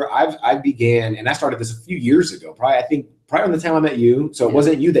 or whatever, I began, and I started this a few years ago, probably around the time I met you. So it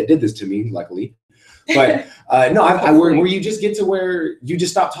wasn't you that did this to me, luckily. But no, where you just get to where you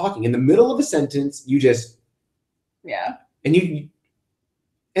just stop talking in the middle of a sentence. You just,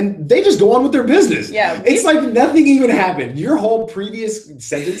 and they just go on with their business. Yeah. It's like nothing even happened. Your whole previous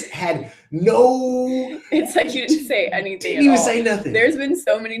sentence had no. It's like you didn't say anything. Didn't even say nothing. There's been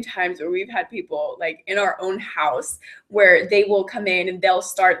so many times where we've had people like in our own house where they will come in and they'll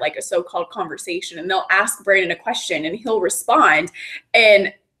start like a so-called conversation, and they'll ask Brandon a question and he'll respond,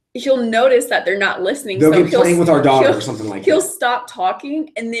 and he'll notice that they're not listening. They'll be playing with our daughter or something like that. He'll stop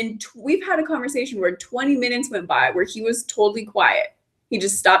talking, and then we've had a conversation where 20 minutes went by where he was totally quiet. He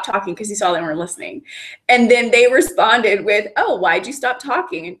just stopped talking because he saw they weren't listening. And then they responded with, "Oh, why'd you stop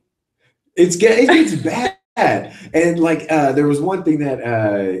talking?" It gets bad. And like there was one thing that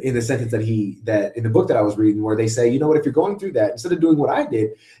in the sentence that in the book that I was reading, where they say, you know what, if you're going through that, instead of doing what I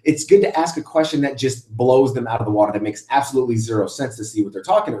did, it's good to ask a question that just blows them out of the water, that makes absolutely zero sense, to see what they're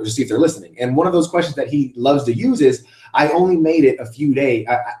talking about, or to see if they're listening. And one of those questions that he loves to use is, I only made it a few days.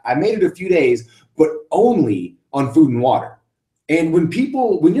 I made it a few days, but only on food and water. And when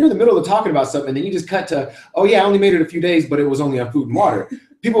you're in the middle of talking about something and then you just cut to, oh yeah, I only made it a few days, but it was only on food and water.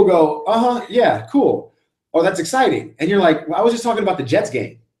 People go, yeah, cool. Oh, that's exciting. And you're like, well, I was just talking about the Jets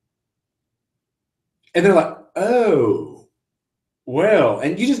game. And they're like, oh, well,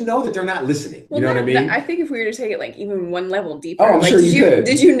 and you just know that they're not listening. You know what I mean? I think if we were to take it like even one level deeper, I'm sure you could.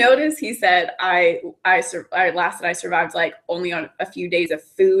 Did you notice he said, I survived like only on a few days of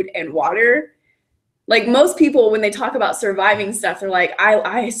food and water? Like most people, when they talk about surviving stuff, they're like,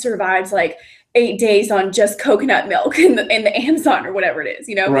 I survived like 8 days on just coconut milk in the Amazon or whatever it is,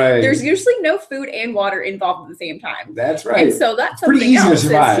 you know? Right. There's usually no food and water involved at the same time. That's right. And so that's pretty something easy else. to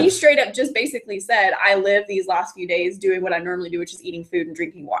survive. He straight up just basically said, I lived these last few days doing what I normally do, which is eating food and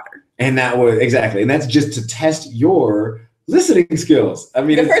drinking water. And that was exactly, and that's just to test your listening skills. I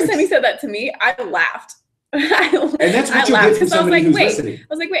mean, the first time he said that to me, I laughed. And that's what you get from somebody who's listening. I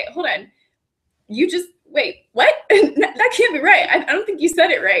was like, wait, hold on. Wait, what? That can't be right. I don't think you said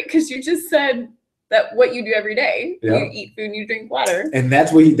it right, because you just said that what you do every day. Yep. You eat food and you drink water. And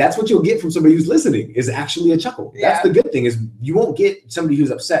that's what you'll get from somebody who's listening, is actually a chuckle. Yeah. That's the good thing, is you won't get somebody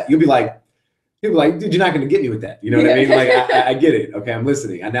who's upset. You'll be like, dude, you're not going to get me with that. You know what I mean? Like, I get it. Okay, I'm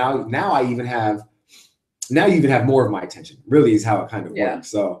listening. And now you even have more of my attention, really, is how it kind of works.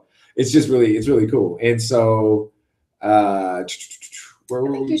 So it's really cool. And so, I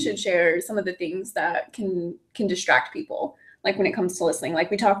think you should share some of the things that can distract people, like when it comes to listening.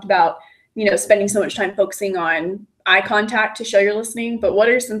 Like we talked about, spending so much time focusing on eye contact to show you're listening, but what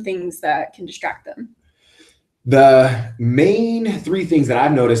are some things that can distract them? The main 3 things that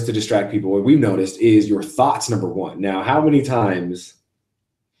I've noticed to distract people, what we've noticed, is your thoughts, number 1. Now, how many times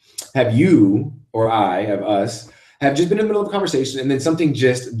have you or us have just been in the middle of a conversation and then something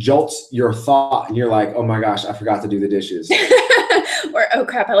just jolts your thought and you're like, oh my gosh, I forgot to do the dishes. Or, oh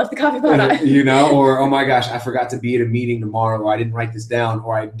crap, I left the coffee pot on. Or, oh my gosh, I forgot to be at a meeting tomorrow, or I didn't write this down,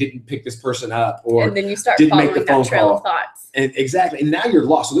 or I didn't pick this person up, or and then you start didn't following make the that phone trail call. Of thoughts. And exactly. And now you're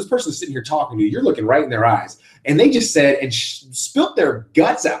lost. So this person's sitting here talking to you. You're looking right in their eyes. And they just said and spilt their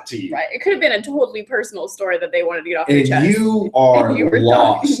guts out to you. Right. It could have been a totally personal story that they wanted to get off their chest. And you are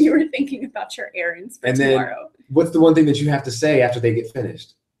lost. You were thinking about your errands for tomorrow. Then what's the one thing that you have to say after they get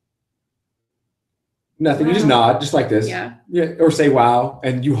finished? Nothing. Wow. You just nod, just like this. Yeah. Or say wow,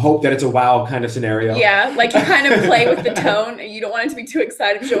 and you hope that it's a wow kind of scenario. Yeah, like you kind of play with the tone, and you don't want it to be too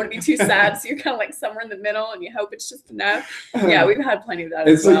excited, but you don't want it to be too sad, so you're kind of like somewhere in the middle, and you hope it's just enough. Yeah, we've had plenty of that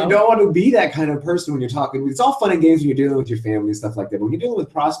as well. And so you don't want to be that kind of person when you're talking. It's all fun and games when you're dealing with your family and stuff like that. But when you're dealing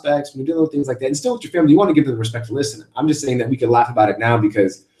with prospects, when you're dealing with things like that, and still with your family, you want to give them the respect to listen. I'm just saying that we can laugh about it now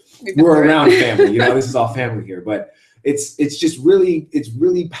because we're around family. This is all family here. But it's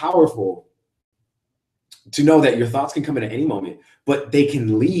really powerful to know that your thoughts can come in at any moment, but they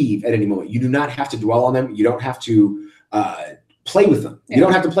can leave at any moment. You do not have to dwell on them. You don't have to play with them. Yeah. You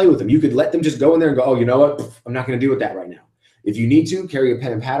don't have to play with them. You could let them just go in there and go, oh, you know what? I'm not going to deal with that right now. If you need to, carry a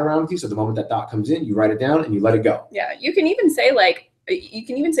pen and pad around with you. So the moment that thought comes in, you write it down and you let it go. Yeah. You can even say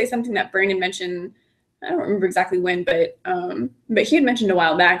something that Brandon mentioned. I don't remember exactly when, but he had mentioned a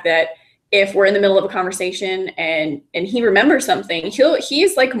while back that if we're in the middle of a conversation and he remembers something,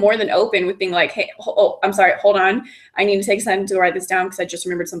 he's like more than open with being like, hey, I'm sorry, hold on. I need to take a second to write this down because I just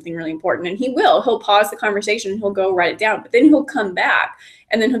remembered something really important. And he'll pause the conversation and he'll go write it down, but then he'll come back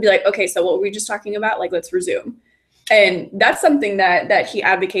and then he'll be like, okay, so what were we just talking about? Like, let's resume. And that's something that he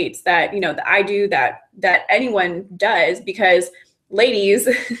advocates that, that I do, that anyone does, because ladies,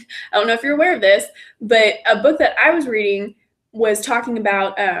 I don't know if you're aware of this, but a book that I was reading was talking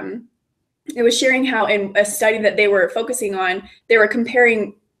about, it was sharing how in a study that they were focusing on, they were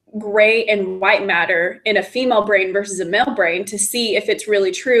comparing gray and white matter in a female brain versus a male brain to see if it's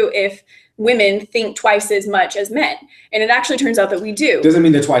really true if women think twice as much as men. And it actually turns out that we do. Doesn't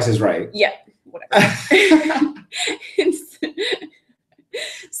mean they're twice as right. Yeah, whatever.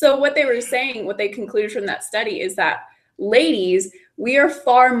 So what they were saying, what they concluded from that study is that ladies, we are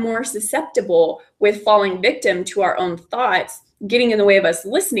far more susceptible with falling victim to our own thoughts getting in the way of us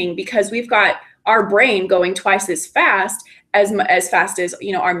listening, because we've got our brain going twice as fast as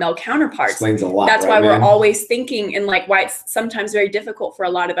our male counterparts. Explains a lot. That's right, why man? we're always thinking, and like why it's sometimes very difficult for a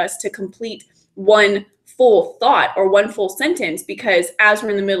lot of us to complete one full thought or one full sentence, because as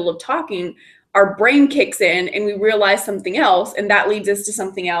we're in the middle of talking, our brain kicks in and we realize something else, and that leads us to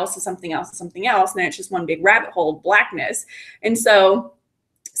something else, to something else, to something else, and then it's just one big rabbit hole of blackness. And so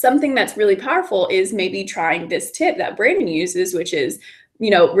something that's really powerful is maybe trying this tip that Brandon uses, which is,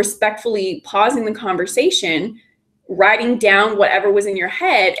 respectfully pausing the conversation, writing down whatever was in your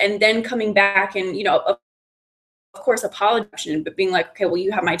head, and then coming back and, of course, apologizing, but being like, okay, well,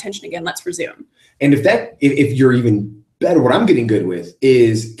 you have my attention again, let's resume. And if you're even better, what I'm getting good with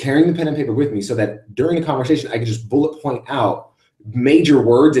is carrying the pen and paper with me so that during a conversation, I can just bullet point out major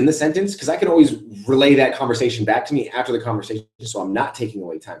words in the sentence, because I can always relay that conversation back to me after the conversation, so I'm not taking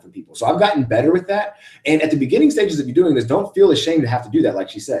away time from people. So I've gotten better with that. And at the beginning stages of you doing this, don't feel ashamed to have to do that.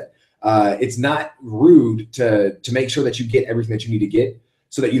 Like she said, it's not rude to make sure that you get everything that you need to get,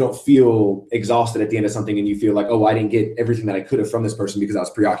 so that you don't feel exhausted at the end of something and you feel like, oh, I didn't get everything that I could have from this person because I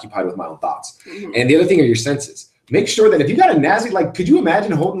was preoccupied with my own thoughts. Mm-hmm. And the other thing are your senses. Make sure that if you got a nasty, like, could you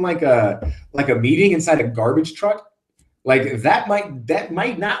imagine holding like a meeting inside a garbage truck? Like that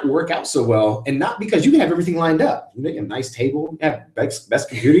might not work out so well, and not because you can have everything lined up. You have a nice table, you have best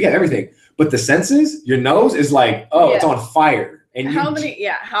computer, you have everything, but the senses, your nose is like, oh, It's on fire. And how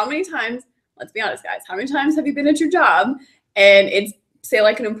many times? Let's be honest, guys. How many times have you been at your job and it's, say,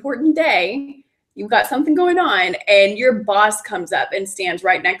 like an important day, you've got something going on, and your boss comes up and stands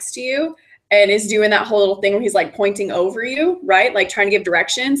right next to you and is doing that whole little thing where he's like pointing over you, right? Like trying to give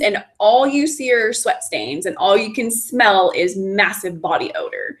directions, and all you see are sweat stains, and all you can smell is massive body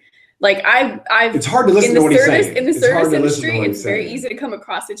odor. Like it's hard to listen to what he's saying. In the service industry, it's very easy to come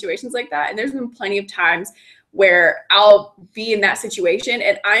across situations like that. And there's been plenty of times where I'll be in that situation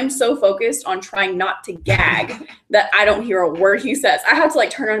and I'm so focused on trying not to gag that I don't hear a word he says. I have to like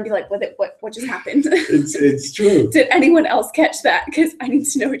turn around and be like, what just happened? It's true. Did anyone else catch that? Because I need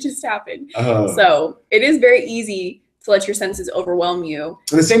to know what just happened. So it is very easy to let your senses overwhelm you.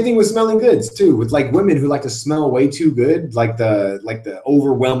 And the same thing with smelling goods too, with like women who like to smell way too good, like the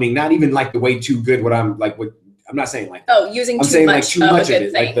overwhelming, not even like the way too good, I'm not saying like that. I'm saying like too much of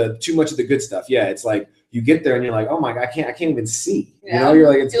it, like the too much of the good stuff. Yeah, it's like you get there and you're like, oh my God, I can't even see. Yeah. You're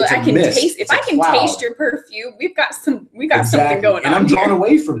like, it's a mist. If I can taste your perfume, we got something going on. And I'm drawn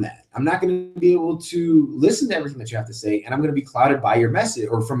away from that. I'm not going to be able to listen to everything that you have to say, and I'm going to be clouded by your message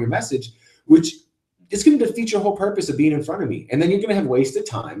or from your message, which is going to defeat your whole purpose of being in front of me. And then you're going to have wasted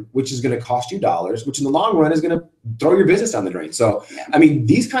time, which is going to cost you dollars, which in the long run is going to throw your business down the drain. So, I mean,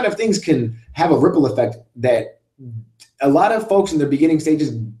 these kind of things can have a ripple effect that a lot of folks in their beginning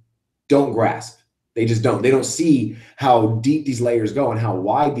stages don't grasp. They just don't. They don't see how deep these layers go and how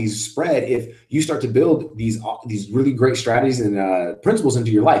wide these spread if you start to build these really great strategies and principles into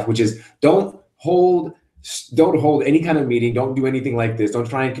your life, which is don't hold any kind of meeting. Don't do anything like this. Don't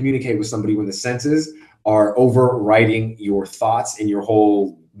try and communicate with somebody when the senses are overriding your thoughts and your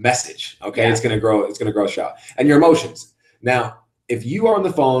whole message. Okay. Yeah. It's going to grow shot. And your emotions. Now, if you are on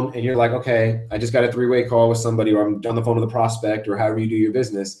the phone and you're like, okay, I just got a 3-way call with somebody, or I'm on the phone with a prospect, or however you do your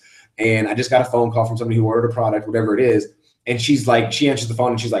business, and I just got a phone call from somebody who ordered a product, whatever it is, and she answers the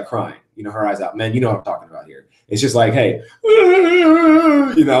phone and she's like crying, her eyes out. Man, you know what I'm talking about here. It's just like, hey,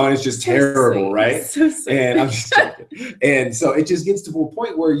 and it's just terrible, sweet. Right? So sweet. And I'm just joking. And so it just gets to a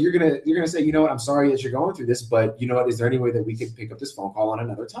point where you're gonna say, you know what, I'm sorry that you're going through this, but you know what, is there any way that we could pick up this phone call on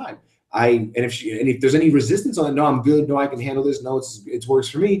another time? And if there's any resistance on it, no, I'm good. No, I can handle this. No, it works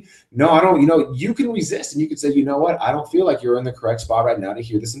for me. No, I don't. You can resist, and you can say, you know what, I don't feel like you're in the correct spot right now to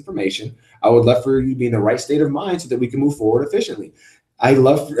hear this information. I would love for you to be in the right state of mind so that we can move forward efficiently. I'd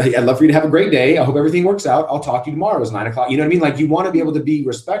love for you to have a great day. I hope everything works out. I'll talk to you tomorrow. It's 9 o'clock. You know what I mean? Like, you want to be able to be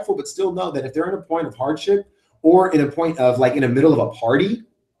respectful, but still know that if they're in a point of hardship or in a point of like in the middle of a party,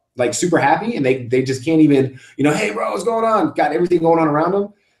 like super happy, and they just can't even, you know, hey bro, what's going on? Got everything going on around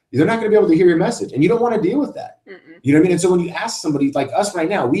them. They're not going to be able to hear your message, and you don't want to deal with that. You know what I mean? And so when you ask somebody like us right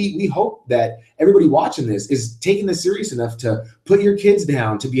now, we hope that everybody watching this is taking this serious enough to put your kids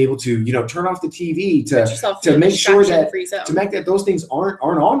down, to be able to, you know, turn off the TV, to make sure that those things aren't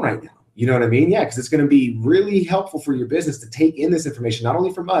on right now. You know what I mean? Yeah, because it's going to be really helpful for your business to take in this information, not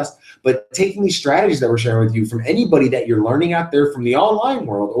only from us, but taking these strategies that we're sharing with you from anybody that you're learning out there from the online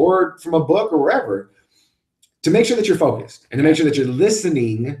world or from a book or wherever, to make sure that you're focused and to make sure that you're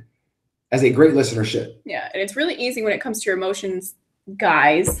listening as a great listener should. Yeah, and it's really easy when it comes to your emotions,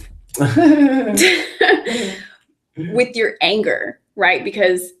 guys, with your anger, right?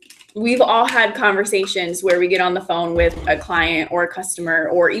 Because we've all had conversations where we get on the phone with a client or a customer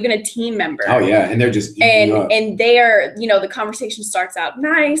or even a team member. Oh yeah, and they're just and they are, you know, the conversation starts out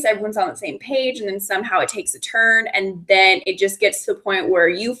nice, everyone's on the same page, and then somehow it takes a turn, and then it just gets to the point where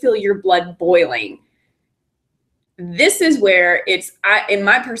you feel your blood boiling. This is where in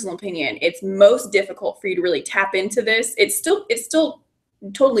my personal opinion, it's most difficult for you to really tap into this. It's still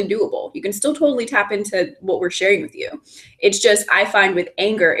totally doable. You can still totally tap into what we're sharing with you. It's just, I find with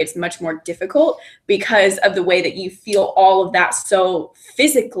anger, it's much more difficult because of the way that you feel all of that so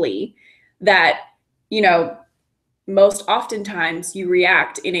physically that, you know, most oftentimes you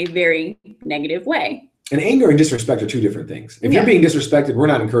react in a very negative way. And anger and disrespect are two different things. If you're being disrespected, we're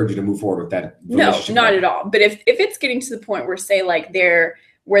not encouraging you to move forward with that relationship. No, not at all. But if it's getting to the point where, say, like they're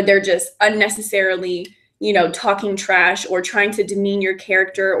just unnecessarily, you know, talking trash or trying to demean your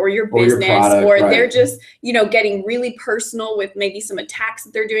character or your business, or, your product, or they're just, you know, getting really personal with maybe some attacks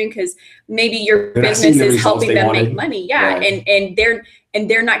that they're doing because maybe your business is helping them make money. Yeah. Right. And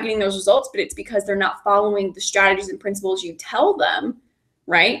they're not getting those results, but it's because they're not following the strategies and principles you tell them,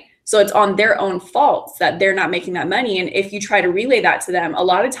 right? So it's on their own faults that they're not making that money. And if you try to relay that to them, a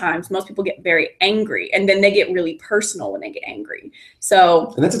lot of times most people get very angry, and then they get really personal when they get angry.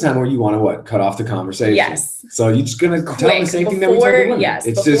 So, and that's a time where you want to cut off the conversation. Yes. So you're just going to tell them the same thing that we tell the women. Yes.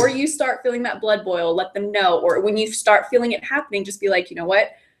 Before you start feeling that blood boil, let them know. Or when you start feeling it happening, just be like, you know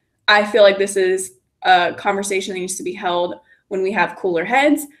what? I feel like this is a conversation that needs to be held when we have cooler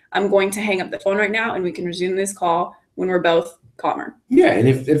heads. I'm going to hang up the phone right now, and we can resume this call when we're both calmer. Yeah, and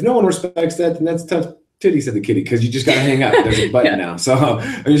if no one respects that, then that's tough titty, said the kitty, because you just got to hang up. There's a button now. So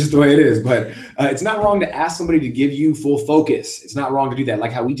it's just the way it is. But it's not wrong to ask somebody to give you full focus. It's not wrong to do that,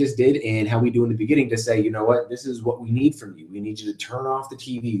 like how we just did and how we do in the beginning, to say, you know what, this is what we need from you. We need you to turn off the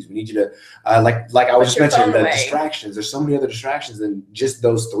TVs. We need you to, like I was just mentioning, the distractions. There's so many other distractions than just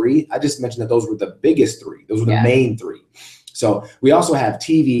those three. I just mentioned that those were the biggest three. Those were the main three. So we also have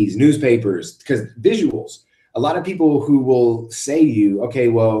TVs, newspapers, because visuals. A lot of people who will say to you, okay,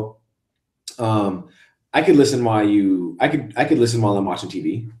 well, I could listen while I could listen while I'm watching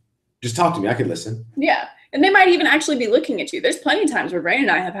TV. Just talk to me. I could listen. Yeah. And they might even actually be looking at you. There's plenty of times where Brandon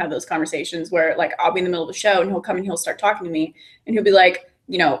and I have had those conversations where, like, I'll be in the middle of the show and he'll come and he'll start talking to me and he'll be like,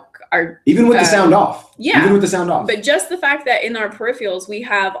 you know, even with the sound off. Yeah. Even with the sound off. But just the fact that in our peripherals, we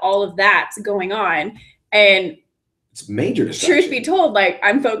have all of that going on, and it's major distraction. Truth be told, like,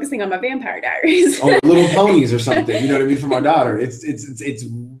 I'm focusing on my Vampire Diaries. On Little Ponies or something, you know what I mean, from our daughter.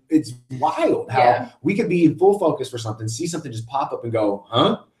 It's wild how we could be in full focus for something, see something just pop up and go,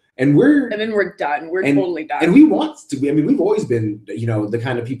 huh? And then we're done. We're totally done. And we want to be. I mean, we've always been, you know, the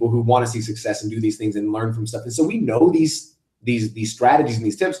kind of people who want to see success and do these things and learn from stuff. And so we know these strategies and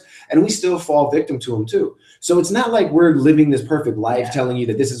these tips, and we still fall victim to them too. So it's not like we're living this perfect life telling you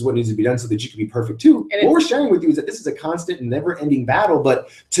that this is what needs to be done so that you can be perfect too. And what we're sharing with you is that this is a constant and never ending battle, but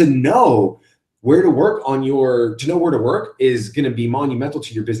to know where to work is going to be monumental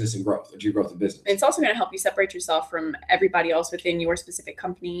to your business and growth, or to your growth of business. It's also going to help you separate yourself from everybody else within your specific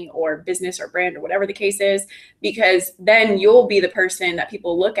company or business or brand or whatever the case is, because then you'll be the person that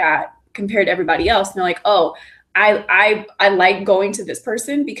people look at compared to everybody else. And they're like, oh, I like going to this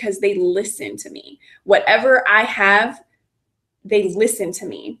person because they listen to me. Whatever I have, they listen to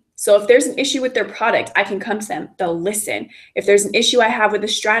me. So if there's an issue with their product, I can come to them. They'll listen. If there's an issue I have with a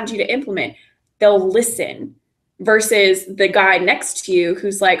strategy to implement, they'll listen. Versus the guy next to you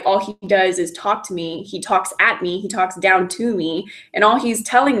who's like, all he does is talk to me. He talks at me. He talks down to me. And all he's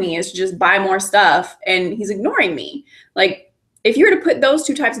telling me is to just buy more stuff. And he's ignoring me. Like, if you were to put those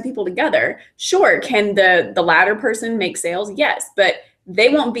two types of people together, sure, can the latter person make sales? Yes, but they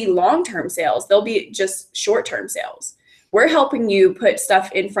won't be long-term sales. They'll be just short-term sales. We're helping you put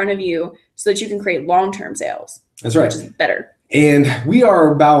stuff in front of you so that you can create long-term sales. That's right. Which is better. And we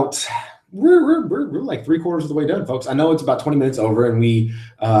are about, we're like 3/4 of the way done, folks. I know it's about 20 minutes over, and we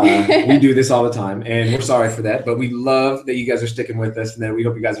do this all the time, and we're sorry for that, but we love that you guys are sticking with us, and that we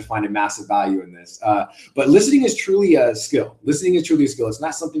hope you guys are finding massive value in this. But listening is truly a skill. Listening is truly a skill. It's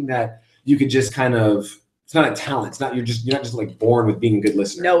not something that you could just kind of, it's not a talent. It's not, you're not just like born with being a good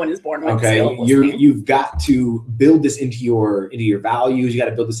listener. No one is born with okay. You've got to build this into your values. You got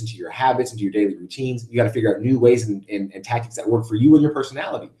to build this into your habits, into your daily routines. You got to figure out new ways and tactics that work for you and your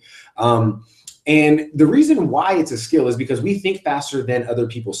personality. And the reason why it's a skill is because we think faster than other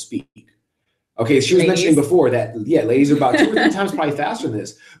people speak. Okay, she was mentioning before that, yeah, ladies are about 2 or 3 times probably faster than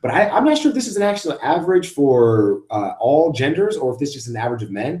this. But I'm not sure if this is an actual average for all genders, or if this is just an average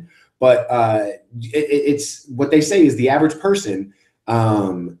of men. But it's what they say is the average person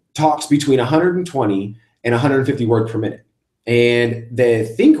talks between 120 and 150 words per minute. And the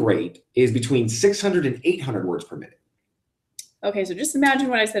think rate is between 600 and 800 words per minute. Okay, so just imagine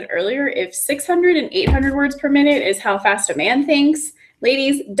what I said earlier. If 600 and 800 words per minute is how fast a man thinks,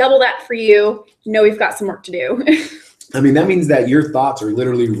 ladies, double that for you. You know we've got some work to do. I mean, that means that your thoughts are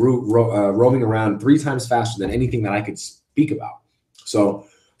literally roaming around 3 times faster than anything that I could speak about. So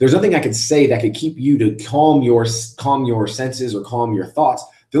there's nothing I could say that could keep you to calm your senses or calm your thoughts.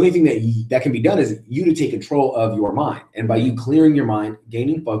 The only thing that can be done is you to take control of your mind. And by you clearing your mind,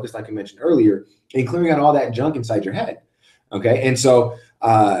 gaining focus, like I mentioned earlier, and clearing out all that junk inside your head. Okay. And so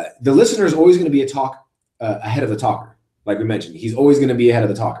the listener is always going to be ahead of the talker. Like we mentioned, he's always going to be ahead of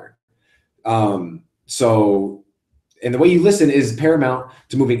the talker. And the way you listen is paramount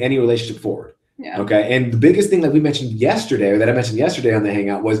to moving any relationship forward. Yeah. Okay. And the biggest thing that we mentioned yesterday, or that I mentioned yesterday on the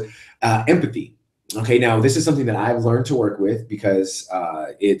Hangout, was empathy. Okay. Now, this is something that I've learned to work with because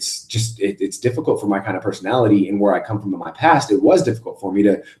it's difficult for my kind of personality and where I come from in my past. It was difficult for me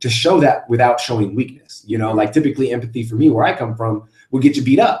to show that without showing weakness. You know, like typically empathy for me, where I come from, would get you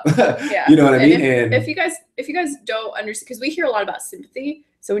beat up. Yeah. You know what I mean? If you guys don't understand, because we hear a lot about sympathy,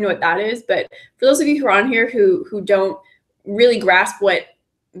 so we know what that is. But for those of you who are on here who don't really grasp what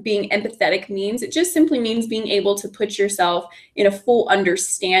being empathetic means, it just simply means being able to put yourself in a full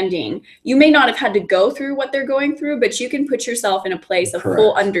understanding. You may not have had to go through what they're going through, but you can put yourself in a place of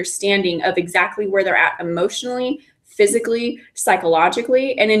full understanding of exactly where they're at emotionally, physically,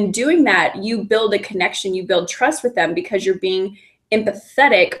 psychologically. And in doing that, you build a connection, you build trust with them because you're being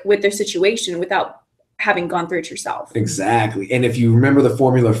empathetic with their situation without having gone through it yourself. Exactly. And if you remember the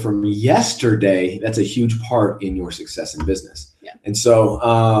formula from yesterday, that's a huge part in your success in business. Yeah. And so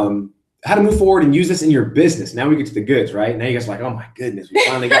how to move forward and use this in your business. Now we get to the goods, right? Now you guys are like, oh my goodness, we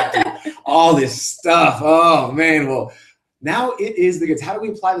finally got to all this stuff. Oh man, well, now it is the goods. How do we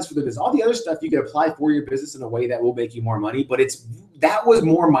apply this for the business? All the other stuff you can apply for your business in a way that will make you more money, but that was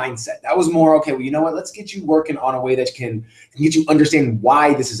more mindset. That was more, okay, well, you know what? Let's get you working on a way that can get you understand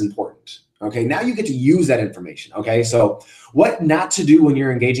why this is important. Okay, now you get to use that information. Okay, so what not to do when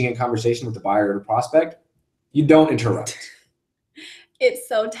you're engaging in conversation with the buyer or the prospect? You don't interrupt. It's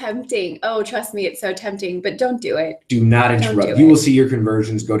so tempting. Oh, trust me, it's so tempting, but don't do it. Do not interrupt. You will see your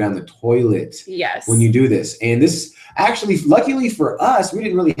conversions go down the toilet. Yes. When you do this. And this actually, luckily for us, we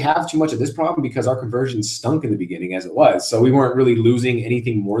didn't really have too much of this problem because our conversions stunk in the beginning as it was. So we weren't really losing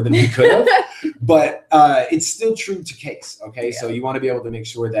anything more than we could have. But it's still true to case. Okay. Yeah. So you want to be able to make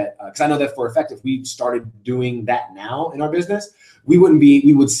sure that, because I know that for a fact, if we started doing that now in our business, we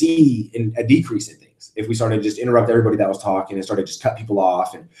would see a decrease in things. If we started to just interrupt everybody that was talking and started to just cut people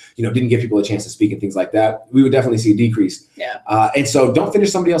off and, didn't give people a chance to speak and things like that, we would definitely see a decrease. Yeah. And so don't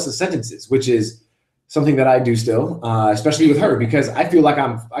finish somebody else's sentences, which is something that I do still, especially with her, because I feel like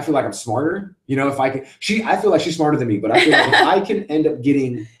I'm smarter. I feel like she's smarter than me, but I feel like if I can end up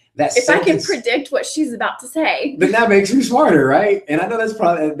getting that if I can predict what she's about to say, then that makes me smarter, right? And I know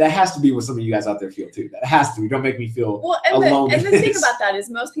that has to be what some of you guys out there feel too. That has to be. Don't make me feel alone. And the thing about that is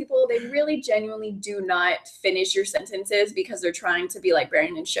most people, they really genuinely do not finish your sentences because they're trying to be like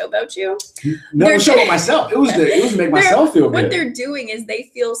Brandon and showboat you. No, showboat myself. It was to make myself feel good. What they're doing is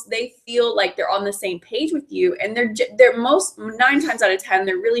they feel like they're on the same page with you, and they're 9 times out of 10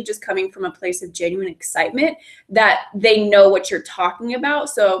 they're really just coming from a place of genuine excitement that they know what you're talking about.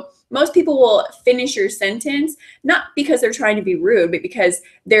 So most people will finish your sentence, not because they're trying to be rude, but because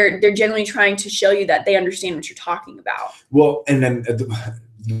they're generally trying to show you that they understand what you're talking about. Well, and then the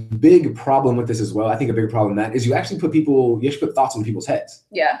big problem with this as well, I think a big problem with that is you actually put thoughts in people's heads.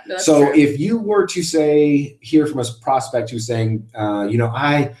 Yeah. That's so true. If you were to hear from a prospect who's saying,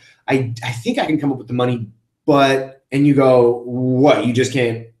 I think I can come up with the money, and you go, what, you just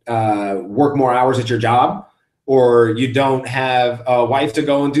can't work more hours at your job? Or you don't have a wife to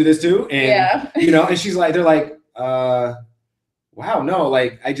go and do this too, and and she's like, they're like, wow, no,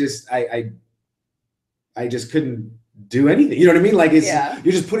 like I just couldn't do anything. You know what I mean? Like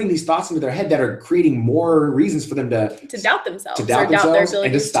you're just putting these thoughts into their head that are creating more reasons for them to doubt themselves, to doubt their themselves ability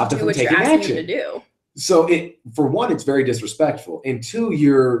and to stop them do from what you're taking asking action. them to do. So for one, it's very disrespectful. And two,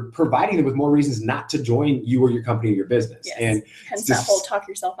 you're providing them with more reasons not to join you or your company or your business. Yes. And hence that whole talk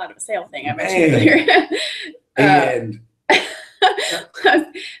yourself out of a sale thing I mentioned earlier. And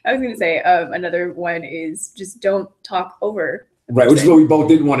I was going to say another one is just don't talk over. Right, which is what we both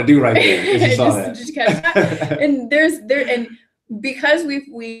didn't want to do right there. You saw that. Just kind of, and because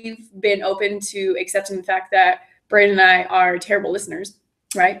we've been open to accepting the fact that Braden and I are terrible listeners,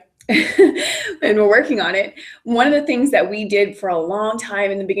 right? And we're working on it. One of the things that we did for a long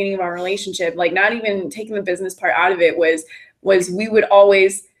time in the beginning of our relationship, like not even taking the business part out of it, was we would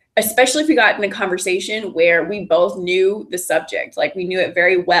always, especially if we got in a conversation where we both knew the subject, like we knew it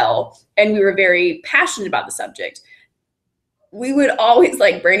very well, and we were very passionate about the subject, we would always,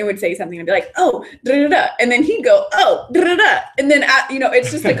 like, Brandon would say something and be like, oh, da da da, and then he'd go, oh, da da da, and then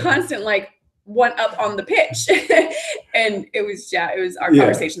it's just a constant like one up on the pitch. And it was our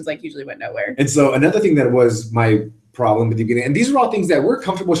conversations like usually went nowhere. And so another thing that was my problem at the beginning, and these are all things that we're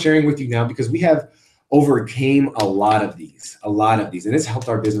comfortable sharing with you now because we have overcame a lot of these, and it's helped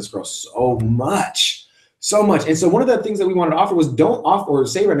our business grow so much. And so one of the things that we wanted to offer was don't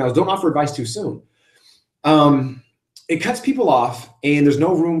offer advice too soon. It cuts people off and there's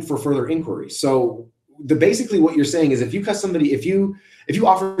no room for further inquiry. So basically what you're saying is if you cut somebody, if you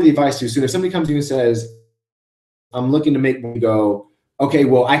offer the advice too soon, if somebody comes to you and says, I'm looking to make me go, okay,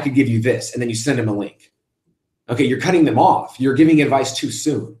 well, I could give you this. And then you send them a link. Okay, you're cutting them off. You're giving advice too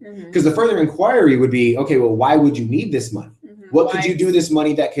soon. Because the further inquiry would be, okay, well, why would you need this money? What could you do this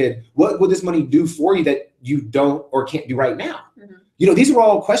money what would this money do for you that you don't or can't do right now? These are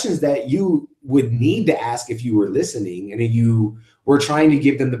all questions that you would need to ask if you were listening and you were trying to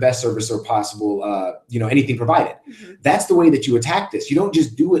give them the best service or possible, anything provided. That's the way that you attack this. You don't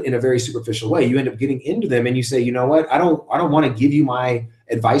just do it in a very superficial way. You end up getting into them and you say, you know what, I don't want to give you my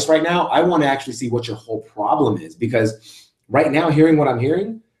advice right now. I want to actually see what your whole problem is, because right now, hearing what I'm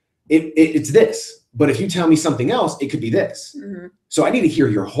hearing, it's this. But if you tell me something else, it could be this. So I need to hear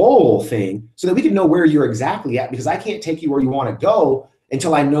your whole thing so that we can know where you're exactly at, because I can't take you where you want to go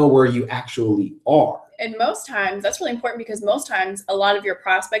until I know where you actually are. And most times that's really important, because most times a lot of your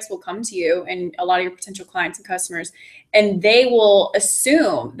prospects will come to you and a lot of your potential clients and customers, and they will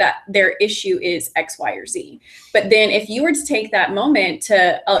assume that their issue is X, Y, or Z. But then if you were to take that moment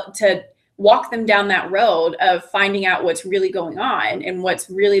to walk them down that road of finding out what's really going on and what's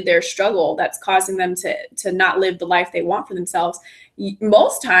really their struggle that's causing them to not live the life they want for themselves,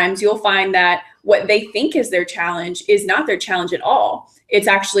 most times you'll find that what they think is their challenge is not their challenge at all. It's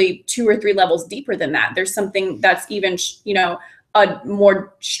actually 2 or 3 levels deeper than that. There's something that's even, a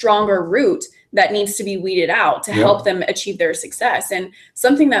more stronger root that needs to be weeded out to help them achieve their success. And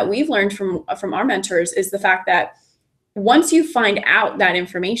something that we've learned from our mentors is the fact that once you find out that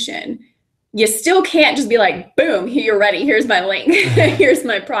information, you still can't just be like, boom, here, you're ready. Here's my link. Here's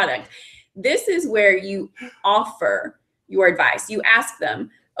my product. This is where you offer your advice. You ask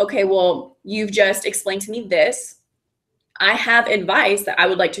them, okay, well, you've just explained to me this. I have advice that I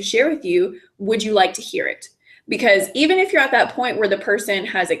would like to share with you. Would you like to hear it? Because even if you're at that point where the person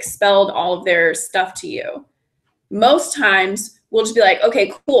has expelled all of their stuff to you, most times we'll just be like,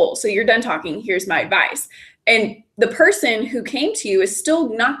 okay, cool. So you're done talking. Here's my advice. And the person who came to you is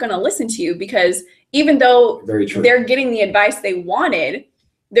still not going to listen to you, because even though they're getting the advice they wanted,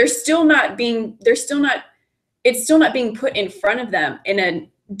 it's still not being put in front of them in a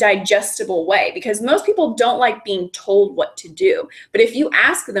digestible way, because most people don't like being told what to do. But if you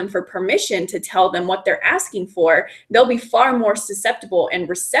ask them for permission to tell them what they're asking for, they'll be far more susceptible and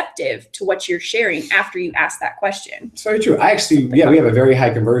receptive to what you're sharing after you ask that question. It's very true. We have a very high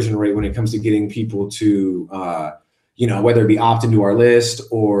conversion rate when it comes to getting people to, whether it be opt into our list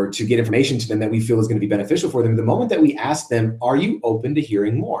or to get information to them that we feel is going to be beneficial for them. The moment that we ask them, are you open to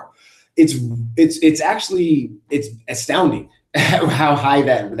hearing more? It's astounding how high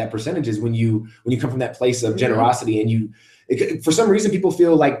that percentage is when you come from that place of generosity, and for some reason people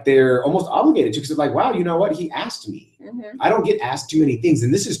feel like they're almost obligated to, because they're like, wow, you know what, he asked me. I don't get asked too many things,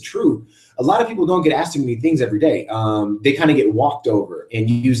 and this is true. A lot of people don't get asked too many things every day. They kind of get walked over and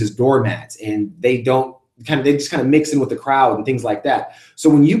used as doormats, and they just kind of mix in with the crowd and things like that. So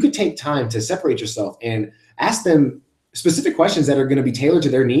when you could take time to separate yourself and ask them specific questions that are going to be tailored to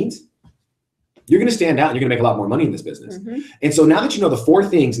their needs, you're going to stand out and you're going to make a lot more money in this business. And so now that you know the 4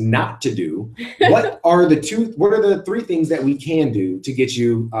 things not to do, what are the 3 things that we can do to get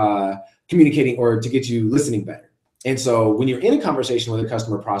you communicating or to get you listening better? And so when you're in a conversation with a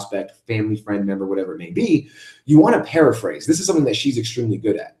customer, prospect, family, friend, member, whatever it may be, you want to paraphrase. This is something that she's extremely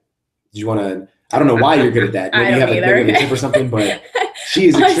good at. Do you want to, I don't know why you're good at that. Maybe you have maybe a tip or something, but she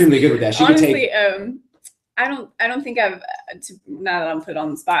is extremely good with that. She honestly, I don't think I've, now that I'm put on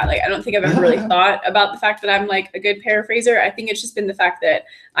the spot, like, I don't think I've ever really thought about the fact that I'm like a good paraphraser. I think it's just been the fact that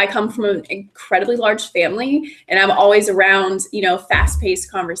I come from an incredibly large family and I'm always around, you know, fast-paced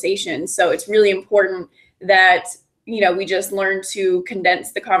conversations. So it's really important that, you know, we just learn to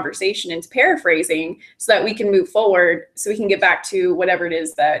condense the conversation into paraphrasing so that we can move forward, so we can get back to whatever it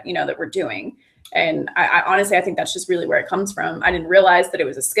is that, you know, that we're doing. And I honestly, I think that's just really where it comes from. I didn't realize that it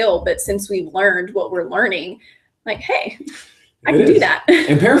was a skill, but since we've learned what we're learning, like, hey, I can do that.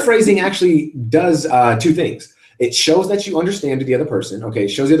 And paraphrasing actually does two things. It shows that you understand the other person. Okay, it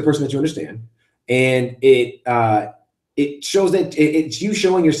shows the other person that you understand, and it shows that it's you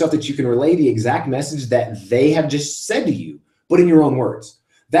showing yourself that you can relay the exact message that they have just said to you, but in your own words.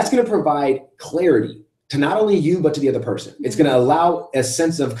 That's going to provide clarity to not only you, but to the other person. It's going to allow a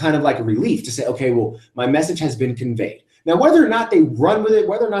sense of kind of like a relief to say, okay, well, my message has been conveyed. Now, whether or not they run with it,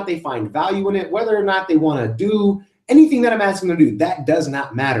 whether or not they find value in it, whether or not they want to do anything that I'm asking them to do, that does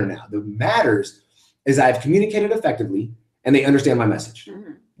not matter now. What matters is I've communicated effectively and they understand my message.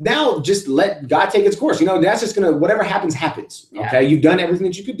 Mm-hmm. Now, just let God take its course. You know, that's just going to, whatever happens, happens. Yeah. Okay. You've done everything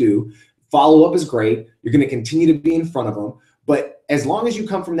that you could do. Follow up is great. You're going to continue to be in front of them. But as long as you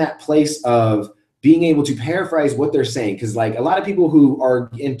come from that place of being able to paraphrase what they're saying, because like a lot of people who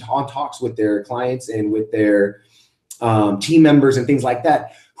are on talks with their clients and with their team members and things like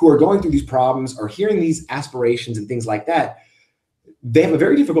that, who are going through these problems or hearing these aspirations and things like that, they have a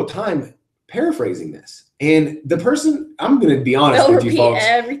very difficult time paraphrasing this. And the person, I'm going to be honest with you folks,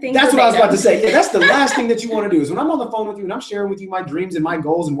 that's what I was about to say. Yeah, that's the last thing that you want to do is when I'm on the phone with you and I'm sharing with you my dreams and my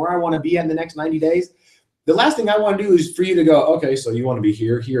goals and where I want to be at in the next 90 days, the last thing I want to do is for you to go, okay, so you want to be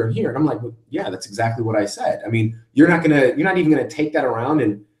here, here, and here. And I'm like, well, yeah, that's exactly what I said. I mean, you're not even going to take that around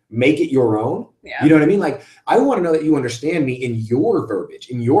and make it your own. Yeah. You know what I mean? Like, I want to know that you understand me in your verbiage,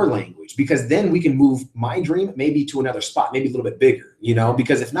 in your language, because then we can move my dream maybe to another spot, maybe a little bit bigger, you know,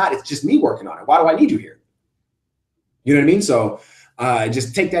 because if not, it's just me working on it. Why do I need you here? You know what I mean? So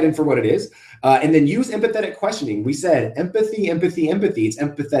just take that in for what it is. And then use empathetic questioning. We said empathy, empathy, empathy. It's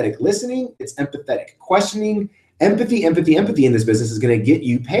empathetic listening. It's empathetic questioning. Empathy, empathy, empathy in this business is going to get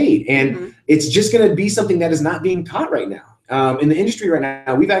you paid. And it's just going to be something that is not being taught right now. In the industry right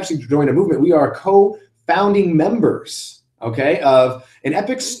now, we've actually joined a movement. We are co-founding members, okay, of an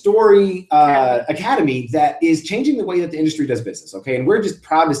Epic Story Academy that is changing the way that the industry does business, okay? And we're just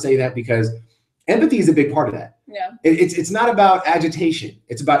proud to say that because empathy is a big part of that. Yeah. It's not about agitation.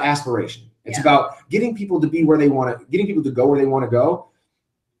 It's about aspiration. It's about getting people to be where they want to, getting people to go where they want to go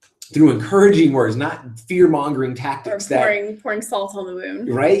through encouraging words, not fear-mongering tactics. Or pouring salt on the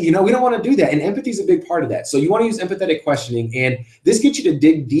wound. Right? You know, we don't want to do that. And empathy is a big part of that. So you want to use empathetic questioning. And this gets you to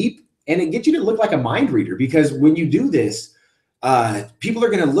dig deep and it gets you to look like a mind reader. Because when you do this, people are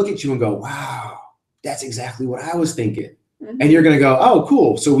going to look at you and go, wow, that's exactly what I was thinking. And you're going to go, oh,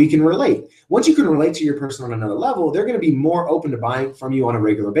 cool. So we can relate. Once you can relate to your person on another level, they're going to be more open to buying from you on a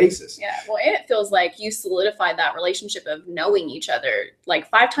regular basis. Yeah. Well, and it feels like you solidified that relationship of knowing each other like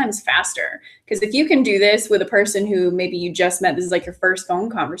 5 times faster. Because if you can do this with a person who maybe you just met, this is like your first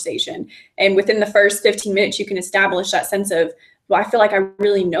phone conversation. And within the first 15 minutes, you can establish that sense of, well, I feel like I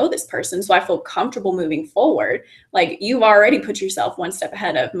really know this person, so I feel comfortable moving forward. Like you've already put yourself one step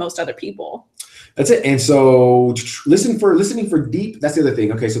ahead of most other people. That's it. And so listening for deep, that's the other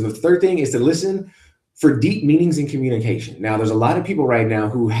thing. Okay, so the third thing is to listen for deep meanings in communication. Now, there's a lot of people right now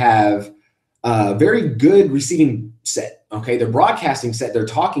who have a very good receiving set. Okay, their broadcasting set, their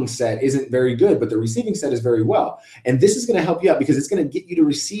talking set isn't very good, but the receiving set is very well. And this is going to help you out because it's going to get you to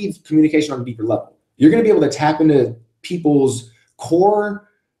receive communication on a deeper level. You're going to be able to tap into people's core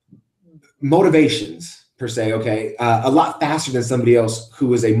motivations, per se, okay, a lot faster than somebody else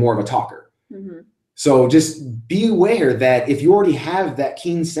who is more of a talker. So just be aware that if you already have that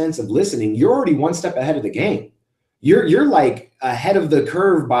keen sense of listening, you're already one step ahead of the game. You're like ahead of the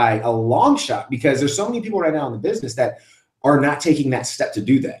curve by a long shot because there's so many people right now in the business that are not taking that step to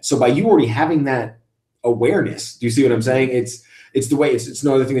do that. So by you already having that awareness, do you see what I'm saying? It's the way it's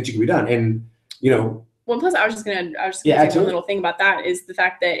no other thing that you can be done. And you know, well, plus I was just gonna say one little thing about that is the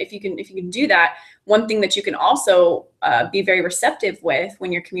fact that if you can do that, one thing that you can also be very receptive with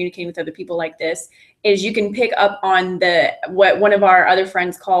when you're communicating with other people like this is you can pick up on what one of our other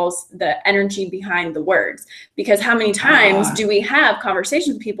friends calls the energy behind the words. Because how many times do we have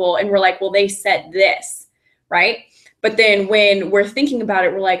conversations with people and we're like, well, they said this, right? But then when we're thinking about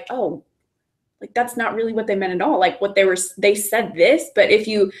it, we're like, oh, like, that's not really what they meant at all. Like they said this, but if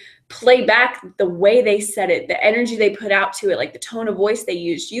you play back the way they said it, the energy they put out to it, like the tone of voice they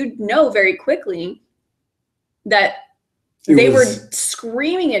used, you'd know very quickly that they were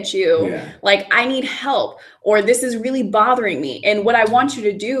screaming at you, like, I need help, or this is really bothering me. And what I want you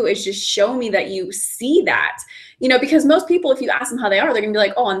to do is just show me that you see that, you know, because most people, if you ask them how they are, they're gonna be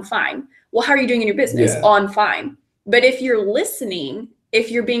like, oh, I'm fine. Well, how are you doing in your business? Oh, I'm fine. But if you're listening,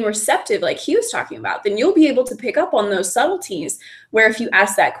 if you're being receptive, like he was talking about, then you'll be able to pick up on those subtleties where if you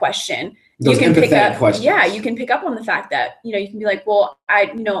ask that question, you can pick up, you can pick up on the fact that, you know, you can be like, well,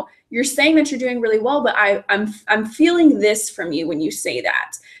 you know, you're saying that you're doing really well, but I'm feeling this from you when you say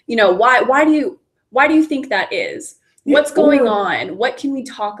that. You know, why do you think that is? What's going on? What can we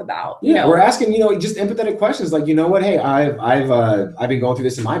talk about? You know, we're asking, you know, just empathetic questions like, you know what, hey, I've been going through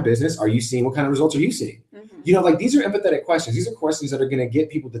this in my business. Are you seeing, what kind of results are you seeing? You know, like, these are empathetic questions. These are questions that are going to get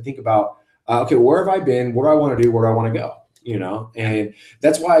people to think about, okay, where have I been? What do I want to do? Where do I want to go? You know, and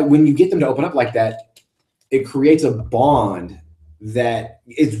that's why when you get them to open up like that, it creates a bond that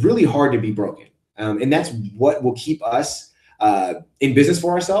is really hard to be broken. And that's what will keep us in business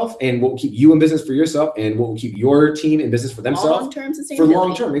for ourselves, and what will keep you in business for yourself, and what will keep your team in business for themselves. Long-term sustainability. For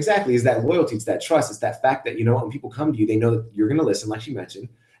long-term, exactly. Is that loyalty, it's that trust, it's that fact that, you know, when people come to you, they know that you're going to listen, like she mentioned,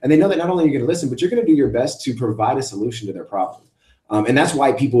 and they know that not only are you going to listen, but you're going to do your best to provide a solution to their problem. And that's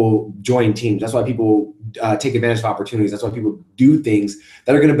why people join teams. That's why people take advantage of opportunities. That's why people do things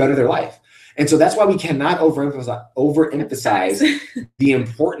that are going to better their life. And so that's why we cannot overemphasize the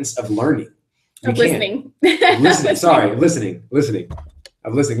importance of learning. Listening. Listening.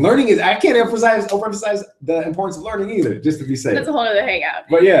 Learning is, I can't overemphasize the importance of learning either, just to be safe. That's a whole other hangout.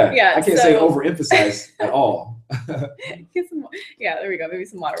 But I can't say overemphasize at all. Get some, there we go. Maybe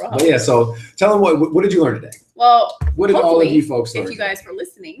some water will help. But so tell them what did you learn today? Well, what did all of you folks learn? If you guys were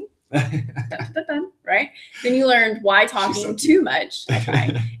listening, right? Then you learned why talking too much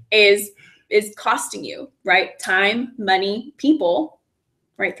is costing you, right? Time, money, people,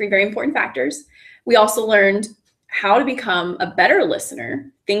 right? 3 very important factors. We also learned how to become a better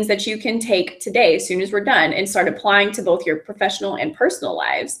listener, things that you can take today as soon as we're done and start applying to both your professional and personal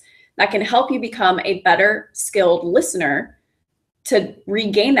lives that can help you become a better skilled listener to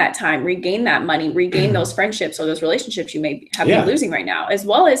regain that time, regain that money, regain those friendships or those relationships you may have been losing right now, as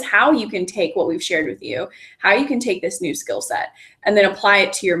well as how you can take what we've shared with you, how you can take this new skill set and then apply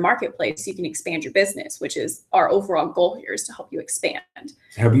it to your marketplace so you can expand your business, which is our overall goal here, is to help you expand.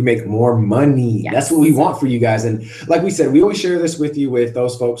 Help you make more money. Yes. That's what we want for you guys. And like we said, we always share this with you, with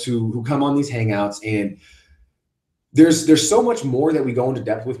those folks who come on these hangouts, and there's so much more that we go into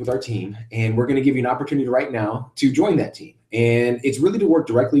depth with our team, and we're going to give you an opportunity right now to join that team. And it's really to work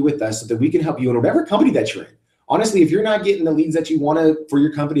directly with us so that we can help you in whatever company that you're in. Honestly, if you're not getting the leads that you want to for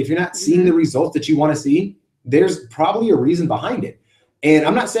your company, if you're not seeing the results that you want to see, there's probably a reason behind it. And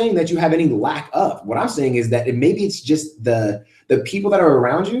I'm not saying that you have any lack of. What I'm saying is that maybe it's just the people that are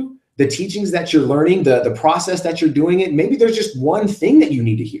around you, the teachings that you're learning, the process that you're doing it. Maybe there's just one thing that you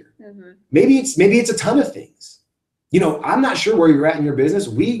need to hear. Maybe it's a ton of things. You know, I'm not sure where you're at in your business.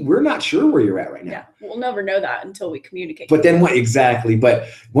 We're not sure where you're at right now. Yeah, we'll never know that until we communicate. But then what exactly? But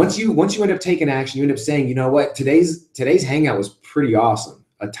once you end up taking action, you end up saying, you know what, today's hangout was pretty awesome,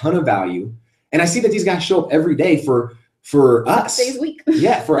 a ton of value, and I see that these guys show up every day for us. Days a week.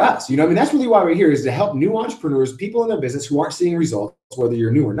 For us. You know, I mean, that's really why we're here, is to help new entrepreneurs, people in their business who aren't seeing results, whether you're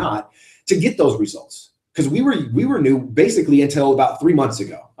new or not, to get those results. Because we were new basically until about 3 months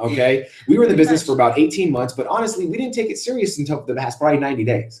ago. Okay, we were in the business for about 18 months, but honestly, we didn't take it serious until the past probably 90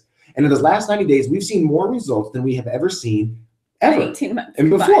 days. And in those last 90 days, we've seen more results than we have ever seen ever. 18 months and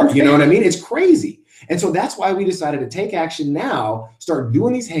before. You know what I mean? It's crazy. And so that's why we decided to take action now, start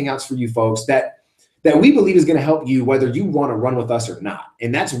doing these hangouts for you folks that we believe is going to help you, whether you want to run with us or not.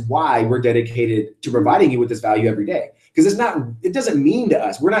 And that's why we're dedicated to providing you with this value every day. Because it doesn't mean to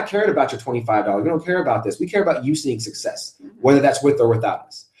us. We're not caring about your $25. We don't care about this. We care about you seeing success, whether that's with or without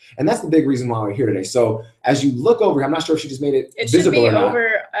us. And that's the big reason why we're here today. So as you look over, I'm not sure if she just made it visible or not. It should be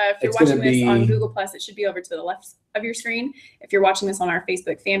over, if you're watching this on Google+, it should be over to the left of your screen. If you're watching this on our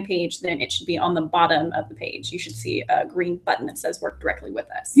Facebook fan page, then it should be on the bottom of the page. You should see a green button that says work directly with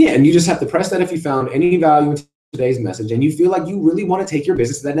us. Yeah, and you just have to press that if you found any value in today's message and you feel like you really want to take your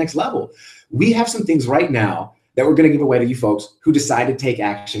business to that next level. We have some things right now that we're going to give away to you folks who decide to take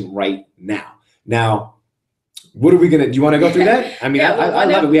action right now. Now, What are we gonna? Do you want to go through that? I mean, Yeah, I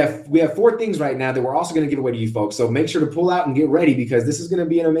love it. We have 4 things right now that we're also going to give away to you folks. So make sure to pull out and get ready, because this is going to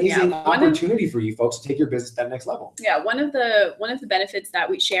be an amazing opportunity for you folks to take your business to that next level. Yeah, one of the benefits that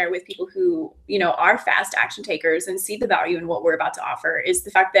we share with people who, you know, are fast action takers and see the value in what we're about to offer is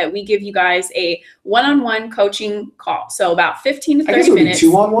the fact that we give you guys a one-on-one coaching call. So about 15 to 30 I guess it would minutes. Be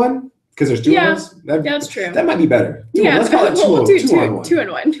 2-on-1. Because there's 2 yeah, of us. That's true. That might be better. Let's call it we'll do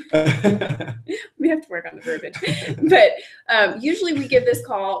 2-on-1. We have to work on the verbiage. But usually we give this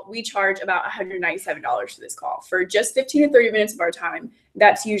call, we charge about $197 for this call. For just 15 to 30 minutes of our time,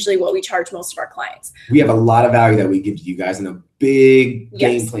 that's usually what we charge most of our clients. We have a lot of value that we give to you guys in a big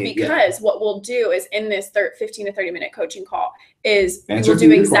game plan. Because what we'll do is in this 15 to 30 minute coaching call is we will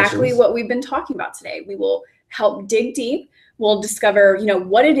do exactly what we've been talking about today. We will help dig deep. We'll discover, you know,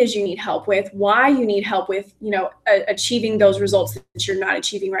 what it is you need help with, why you need help with, you know, achieving those results that you're not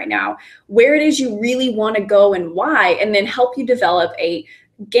achieving right now, where it is you really want to go and why, and then help you develop a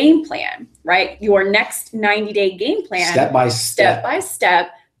game plan, right? Your next 90-day game plan, step by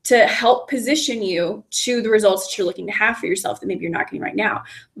step, to help position you to the results that you're looking to have for yourself that maybe you're not getting right now.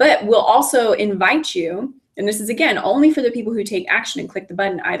 But we'll also invite you, and this is again only for the people who take action and click the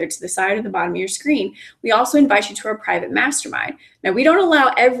button either to the side or the bottom of your screen. We also invite you to our private mastermind. Now, we don't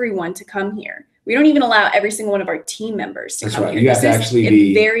allow everyone to come here. We don't even allow every single one of our team members to come here. You have to actually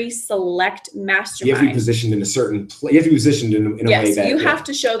be a very select mastermind. You have to be positioned in a certain place. You have to be positioned in a way that you have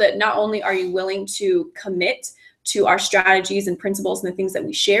to show that not only are you willing to commit to our strategies and principles and the things that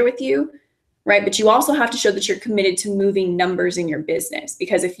we share with you, right? But you also have to show that you're committed to moving numbers in your business.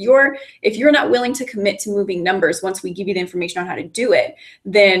 Because if you're not willing to commit to moving numbers once we give you the information on how to do it,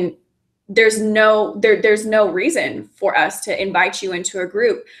 then there's no reason for us to invite you into a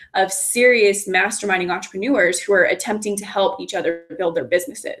group of serious masterminding entrepreneurs who are attempting to help each other build their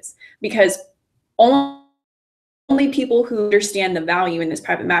businesses. Because only people who understand the value in this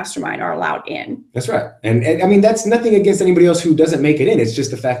private mastermind are allowed in. That's right. And I mean, that's nothing against anybody else who doesn't make it in. It's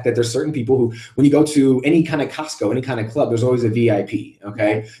just the fact that there's certain people who, when you go to any kind of Costco, any kind of club, there's always a VIP.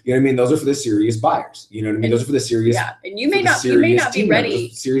 Okay. You know what I mean? Those are for the serious buyers. You know what I mean? Those are for the serious. Yeah. And you may not be ready.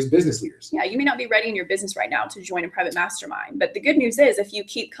 Serious business leaders. Yeah. You may not be ready in your business right now to join a private mastermind. But the good news is if you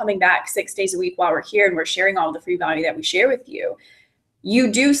keep coming back 6 days a week while we're here and we're sharing all the free value that we share with you,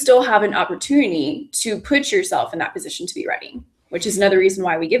 you do still have an opportunity to put yourself in that position to be ready, which is another reason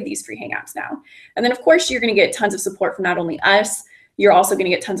why we give these free hangouts now. And then of course, you're going to get tons of support from not only us, you're also going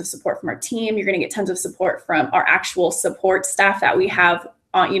to get tons of support from our team. You're going to get tons of support from our actual support staff that we have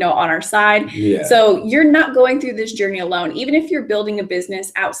on, on our side. Yeah. So you're not going through this journey alone. Even if you're building a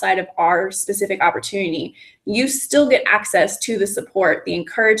business outside of our specific opportunity, you still get access to the support, the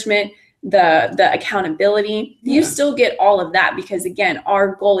encouragement, the accountability. You still get all of that because again,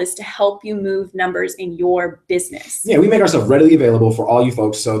 our goal is to help you move numbers in your business. Yeah, we make ourselves readily available for all you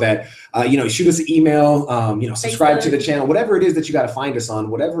folks so that shoot us an email, subscribe to the channel, whatever it is that you got to find us on,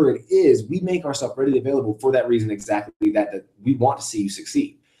 whatever it is, we make ourselves readily available for that reason, exactly that we want to see you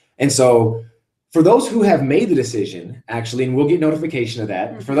succeed. And so for those who have made the decision, actually, and we'll get notification of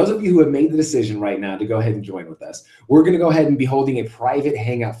that, for those of you who have made the decision right now to go ahead and join with us, we're going to go ahead and be holding a private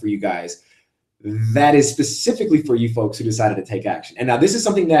hangout for you guys that is specifically for you folks who decided to take action. And now this is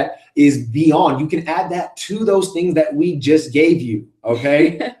something that is beyond. You can add that to those things that we just gave you,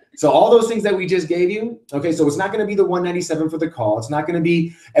 okay? So all those things that we just gave you, okay, so it's not going to be the $197 for the call. It's not going to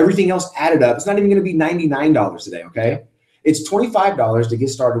be everything else added up. It's not even going to be $99 today, okay? It's $25 to get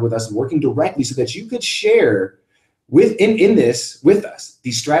started with us and working directly so that you could share in this with us.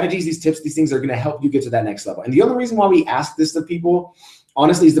 These strategies, these tips, these things are going to help you get to that next level. And the only reason why we ask this to people,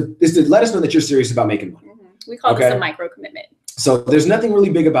 honestly, is to let us know that you're serious about making money. We call this a micro commitment. So there's nothing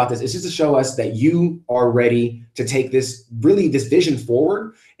really big about this. It's just to show us that you are ready to take this vision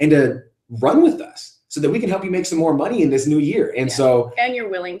forward and to run with us, so that we can help you make some more money in this new year. And and you're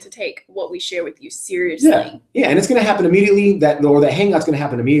willing to take what we share with you seriously. Yeah, and it's going to happen immediately. That hangout's going to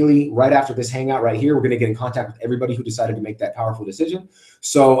happen immediately right after this hangout right here. We're going to get in contact with everybody who decided to make that powerful decision.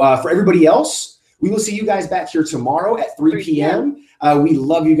 So for everybody else, we will see you guys back here tomorrow at 3 p.m. We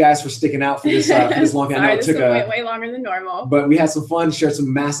love you guys for sticking out for this long. I know it took way longer than normal, but we had some fun, shared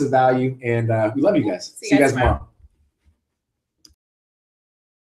some massive value, and we love you guys. See you guys tomorrow.